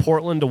trips to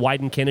Portland to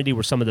Wyden Kennedy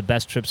were some of the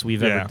best trips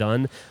we've ever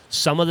done.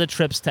 Some of the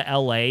trips to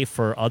LA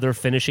for other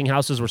finishing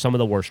houses were some of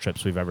the worst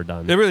trips we've ever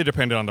done. It really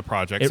depended on the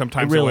project.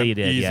 Sometimes really it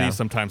went did, easy, yeah.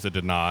 sometimes it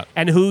did not.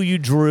 And who you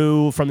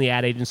drew from the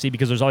ad agency,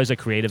 because there's always a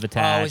creative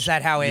attached. Oh, is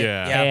that how it?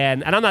 Yeah.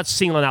 And I'm not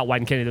singling out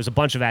Wyden Kennedy. There's a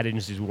bunch of ad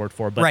agencies we worked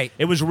for, but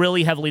it was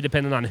really heavily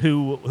dependent on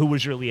who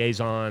was your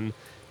liaison.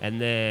 And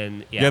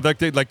then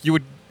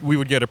we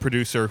would get a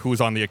producer who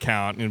was on the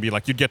account and it'd be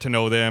like you'd get to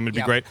know them, it'd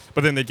be great,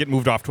 but then they'd get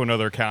moved off to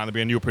another account, there'd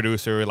be a new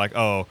producer, like,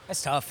 oh,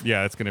 that's tough.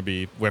 Yeah, it's gonna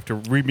be, we have to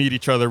re-meet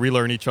each other,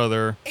 relearn each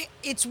other.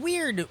 It's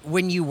weird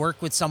when you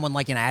work with someone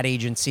like an ad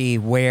agency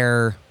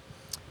where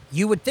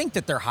you would think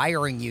that they're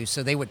hiring you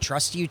so they would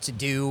trust you to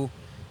do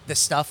the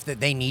stuff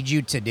that they need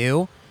you to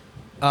do,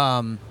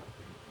 and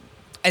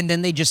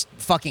then they just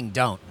fucking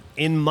don't.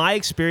 In my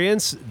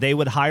experience, they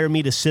would hire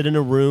me to sit in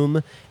a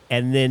room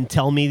and then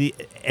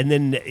and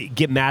then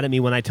get mad at me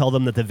when I tell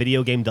them that the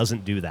video game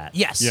doesn't do that.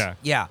 Yes. Yeah.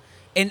 Yeah.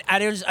 And I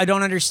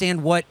don't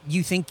understand what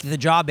you think the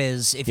job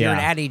is if you're an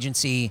ad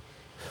agency.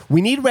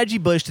 We need Reggie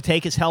Bush to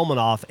take his helmet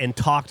off and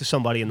talk to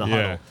somebody in the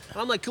huddle. And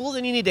I'm like, cool,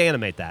 then you need to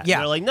animate that. Yeah.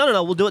 And they're like,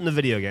 no, we'll do it in the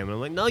video game. And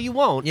I'm like, no, you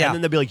won't. Yeah. And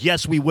then they'll be like,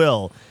 yes, we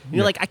will. And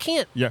you're like, I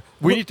can't. Yeah,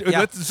 we need to,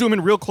 let's zoom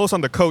in real close on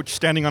the coach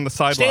standing on the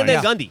sideline. Stan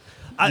Van Gundy.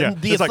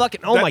 It's like,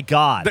 fucking, oh my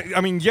God.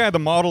 The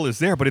model is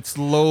there, but it's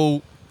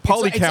low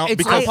poly count.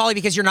 It's low poly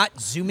because you're not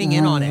zooming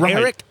in on it. Right.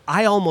 Eric,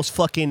 I almost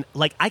fucking,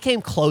 I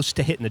came close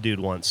to hitting the dude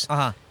once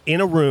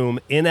in a room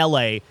in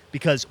LA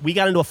because we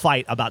got into a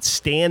fight about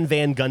Stan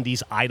Van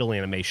Gundy's idle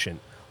animation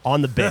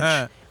on the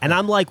bench. And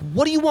I'm like,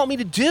 what do you want me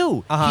to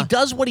do? He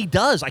does what he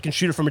does. I can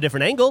shoot it from a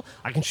different angle.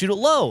 I can shoot it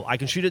low. I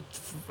can shoot it,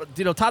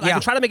 top. I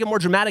can try to make it more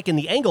dramatic in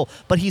the angle,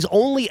 but he's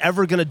only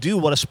ever going to do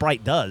what a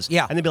sprite does.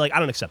 Yeah. And they'd be like, I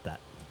don't accept that.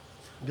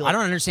 I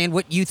don't understand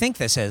what you think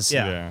this is.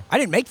 Yeah. I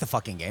didn't make the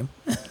fucking game.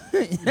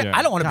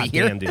 I don't want to be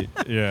here. Damn, dude.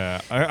 Yeah,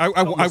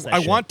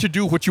 I want to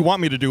do what you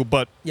want me to do,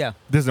 but this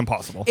is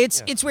impossible.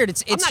 It's weird.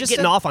 It's I'm not just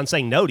getting off on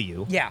saying no to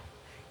you. Yeah,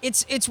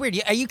 it's weird.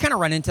 You kind of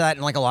run into that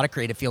in like a lot of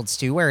creative fields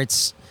too, where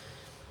it's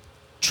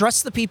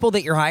trust the people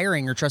that you're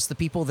hiring or trust the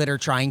people that are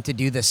trying to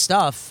do this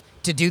stuff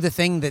to do the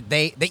thing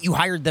that you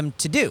hired them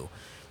to do.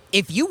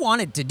 If you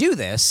wanted to do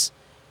this,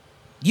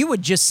 you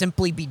would just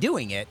simply be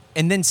doing it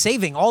and then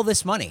saving all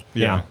this money.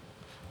 Yeah.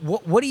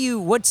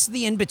 What's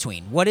the in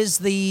between? What's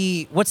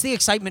the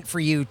excitement for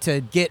you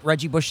to get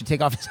Reggie Bush to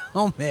take off his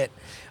helmet?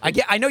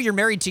 I know you're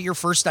married to your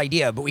first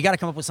idea, but we got to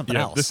come up with something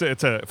else.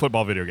 It's a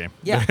football video game.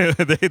 Yeah.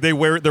 they're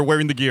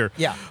wearing the gear.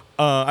 Yeah.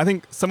 I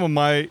think some of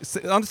my,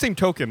 on the same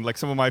token, like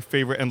some of my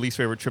favorite and least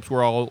favorite trips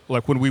were all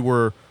like when we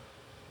were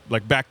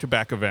like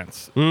back-to-back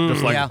events,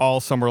 just like all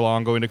summer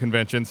long going to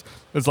conventions.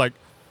 It's like,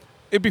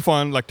 it'd be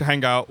fun, like to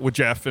hang out with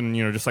Jeff and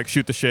just like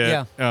shoot the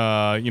shit,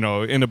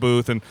 in a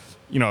booth, and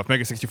if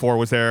Mega 64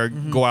 was there,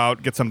 go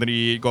out, get something to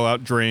eat, go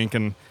out, drink,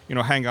 and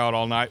hang out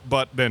all night.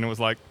 But then it was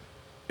like,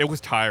 it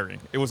was tiring.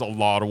 It was a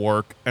lot of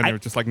work, and it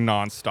was just like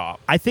nonstop.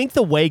 I think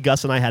the way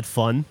Gus and I had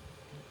fun,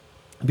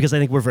 because I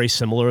think we're very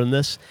similar in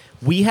this,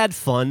 we had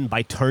fun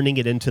by turning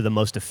it into the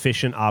most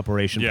efficient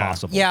operation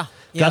possible. Yeah.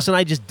 Gus and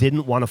I just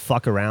didn't want to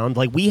fuck around.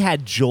 Like, we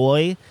had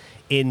joy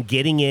in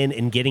getting in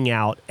and getting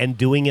out and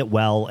doing it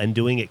well and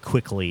doing it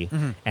quickly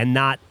and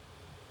not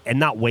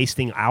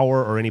wasting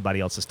our or anybody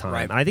else's time.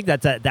 Right. And I think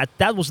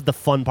that was the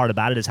fun part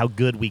about it, is how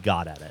good we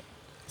got at it.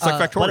 It's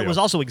like Factorio. but it was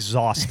also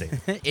exhausting.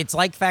 It's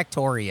like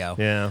Factorio.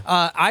 Yeah.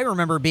 I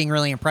remember being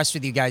really impressed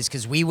with you guys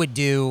because we would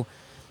do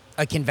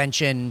a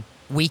convention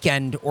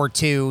weekend or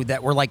two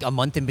that were like a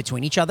month in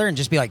between each other and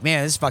just be like,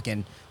 man, this is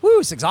fucking, woo,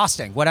 it's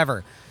exhausting,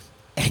 whatever.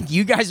 And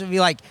you guys would be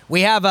like,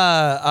 we have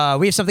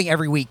something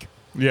every week.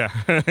 Yeah.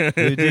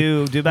 we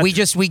do about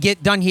We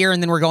get done here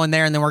and then we're going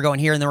there and then we're going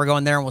here and then we're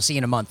going there and we'll see you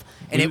in a month.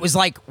 And it was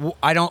like,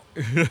 I don't,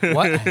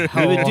 what?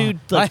 we would do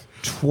like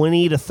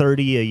 20 to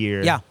 30 a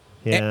year. Yeah.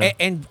 Yeah.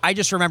 And I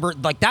just remember,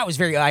 like, that was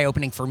very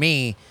eye-opening for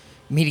me,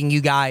 meeting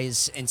you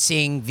guys and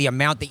seeing the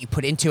amount that you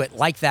put into it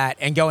like that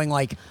and going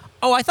like,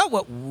 oh, I thought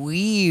what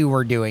we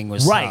were doing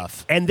was Right.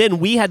 tough. And then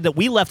we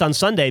left on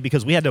Sunday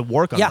because we had to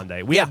work on Yeah.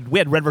 Monday. We Yeah. had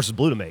Red versus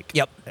Blue to make.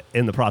 Yep.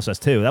 In the process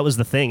too. That was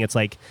the thing. It's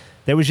like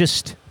there was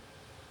just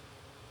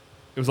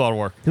It was a lot of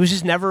work. it was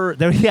just never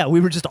there. Yeah,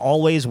 we were just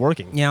always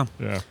working. Yeah.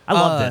 Yeah. I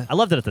loved it. I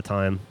loved it at the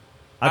time.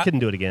 I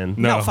couldn't do it again.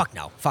 No. Fuck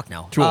no. Fuck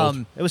no. Too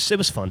old. It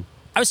was fun.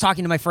 I was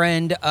talking to my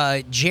friend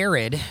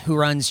Jared, who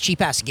runs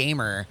Cheap Ass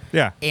Gamer.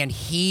 Yeah. And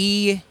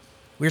we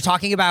were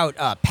talking about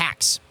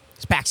PAX.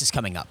 PAX is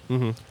coming up,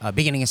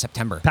 beginning of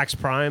September. PAX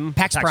Prime.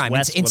 PAX Prime.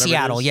 West, It's in whatever it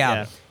Seattle, is.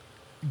 yeah.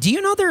 Do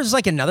you know there's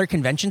like another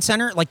convention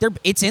center? Like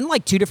it's in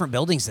like 2 different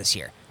buildings this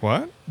year.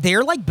 What?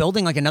 They're like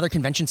building like another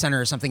convention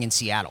center or something in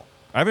Seattle.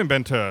 I haven't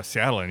been to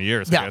Seattle in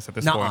years, I guess, at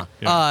this point.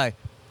 Yeah.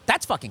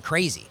 That's fucking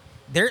crazy.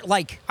 They're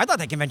like, I thought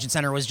that convention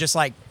center was just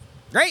like,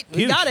 great, we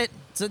Huge. got it.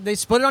 So they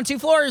split it on 2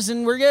 floors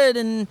and we're good.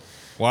 And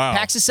Wow.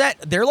 PAX is set.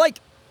 They're like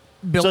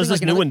building So is this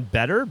like new another, one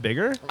better,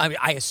 bigger?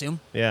 I assume.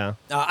 Yeah.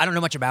 I don't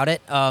know much about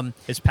it.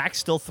 Is PAX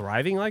still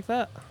thriving like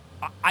that?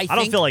 I I don't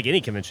think- feel like any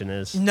convention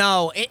is.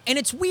 No, and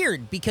it's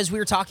weird because we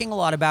were talking a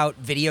lot about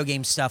video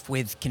game stuff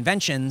with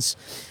conventions,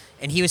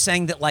 and he was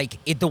saying that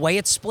like the way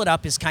it's split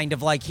up is kind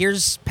of like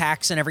here's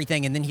PAX and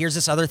everything, and then here's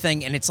this other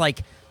thing, and it's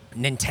like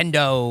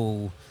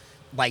Nintendo,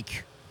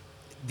 like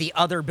the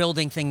other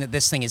building thing that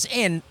this thing is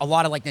in, a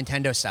lot of like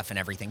Nintendo stuff and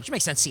everything, which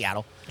makes sense.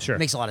 Seattle, Sure.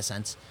 makes a lot of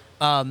sense.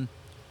 But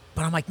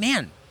I'm like,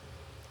 man,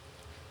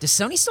 does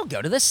Sony still go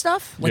to this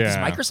stuff? Like,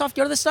 Yeah. does Microsoft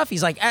go to this stuff?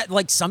 He's like,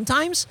 like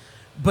sometimes,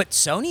 but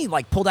Sony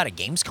like pulled out of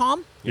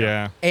Gamescom.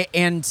 Yeah.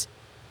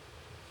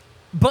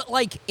 But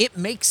like it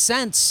makes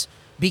sense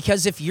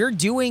because if you're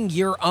doing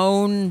your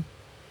own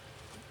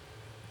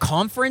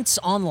conference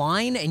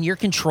online and you're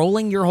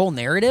controlling your whole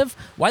narrative,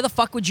 why the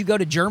fuck would you go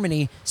to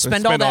Germany,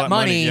 spend all that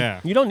money?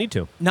 Yeah. You don't need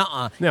to.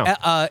 Nuh-uh.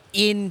 No.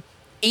 In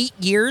 8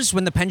 years,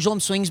 when the pendulum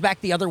swings back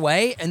the other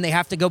way and they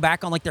have to go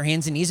back on like their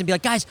hands and knees and be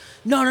like, guys,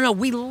 no,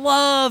 we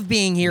love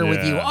being here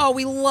with you. Yeah. Oh,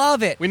 we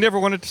love it. We never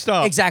wanted to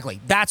stop. Exactly.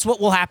 That's what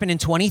will happen in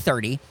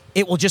 2030.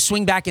 It will just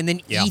swing back, and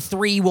then Yeah.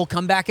 E3 will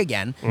come back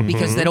again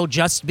because it'll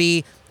just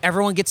be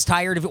everyone gets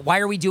tired of it. Why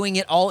are we doing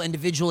it all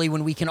individually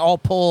when we can all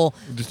pull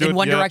Just do in it,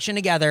 one yeah. direction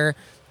together?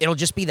 It'll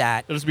just be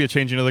that. It'll just be a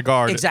changing of the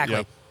guard. Exactly.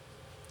 Yep.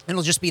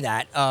 It'll just be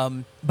that.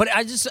 But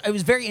it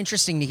was very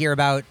interesting to hear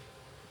about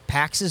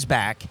PAX is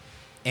back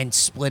and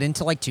split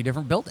into like 2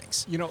 different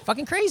buildings. You know-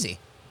 fucking crazy.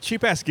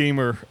 Cheap Ass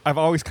Gamer, I've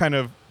always kind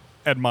of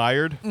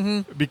admired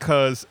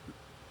because,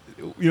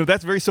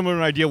 that's very similar to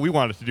an idea we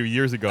wanted to do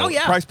years ago. Oh,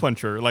 yeah. Price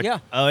Puncher. Like, Yeah.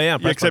 Oh yeah,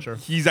 Price except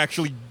Puncher. he's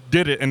actually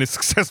did it and is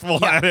successful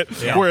Yeah. at it,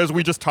 Yeah. whereas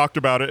we just talked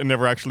about it and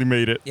never actually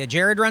made it. Yeah,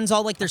 Jared runs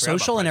all like their forgot about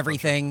social and Price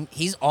everything.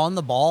 He's on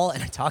the ball,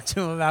 and I talked to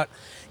him about,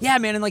 yeah,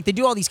 man, and like they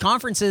do all these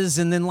conferences,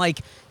 and then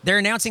like they're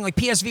announcing like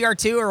PSVR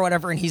 2 or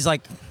whatever, and he's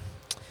like,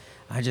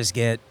 I just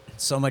get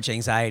so much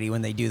anxiety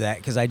when they do that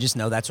because I just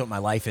know that's what my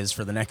life is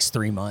for the next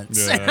 3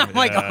 months. Yeah, And I'm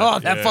like, yeah, oh,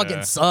 that yeah.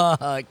 fucking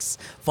sucks.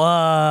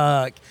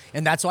 Fuck.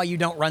 And that's why you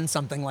don't run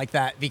something like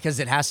that because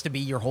it has to be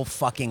your whole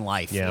fucking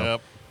life. Yeah.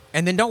 Yep.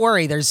 And then don't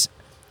worry, there's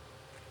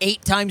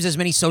 8 times as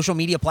many social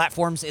media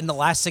platforms in the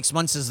last 6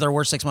 months as there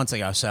were 6 months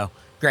ago. So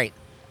great.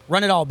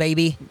 Run it all,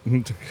 baby.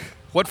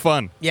 What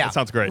fun. Yeah. That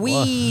sounds great.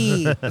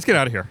 We Let's get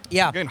out of here.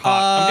 Yeah. I'm getting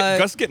hot.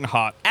 Gus is getting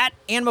hot. at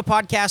Anima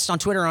Podcast on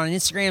Twitter and on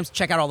Instagram.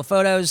 Check out all the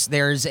photos.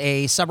 There's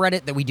a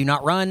subreddit that we do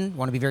not run.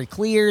 Want to be very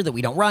clear that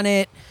we don't run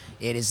it.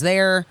 It is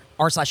there.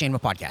 r/Anima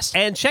Podcast.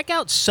 And check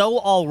out So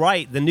All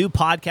Right, the new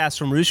podcast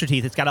from Rooster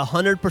Teeth. It's got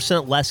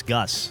 100% less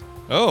Gus.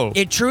 Oh.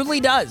 It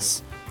truly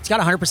does. It's got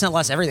 100%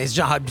 less everything. It's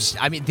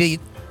just, I mean, the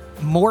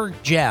more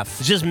Jeff.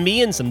 It's just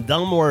me and some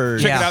dumb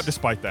words. Check Yeah. it out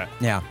despite that.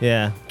 Yeah.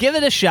 Yeah. Give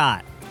it a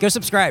shot. Go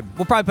subscribe.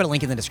 We'll probably put a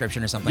link in the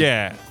description or something.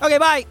 Yeah. Okay,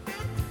 bye.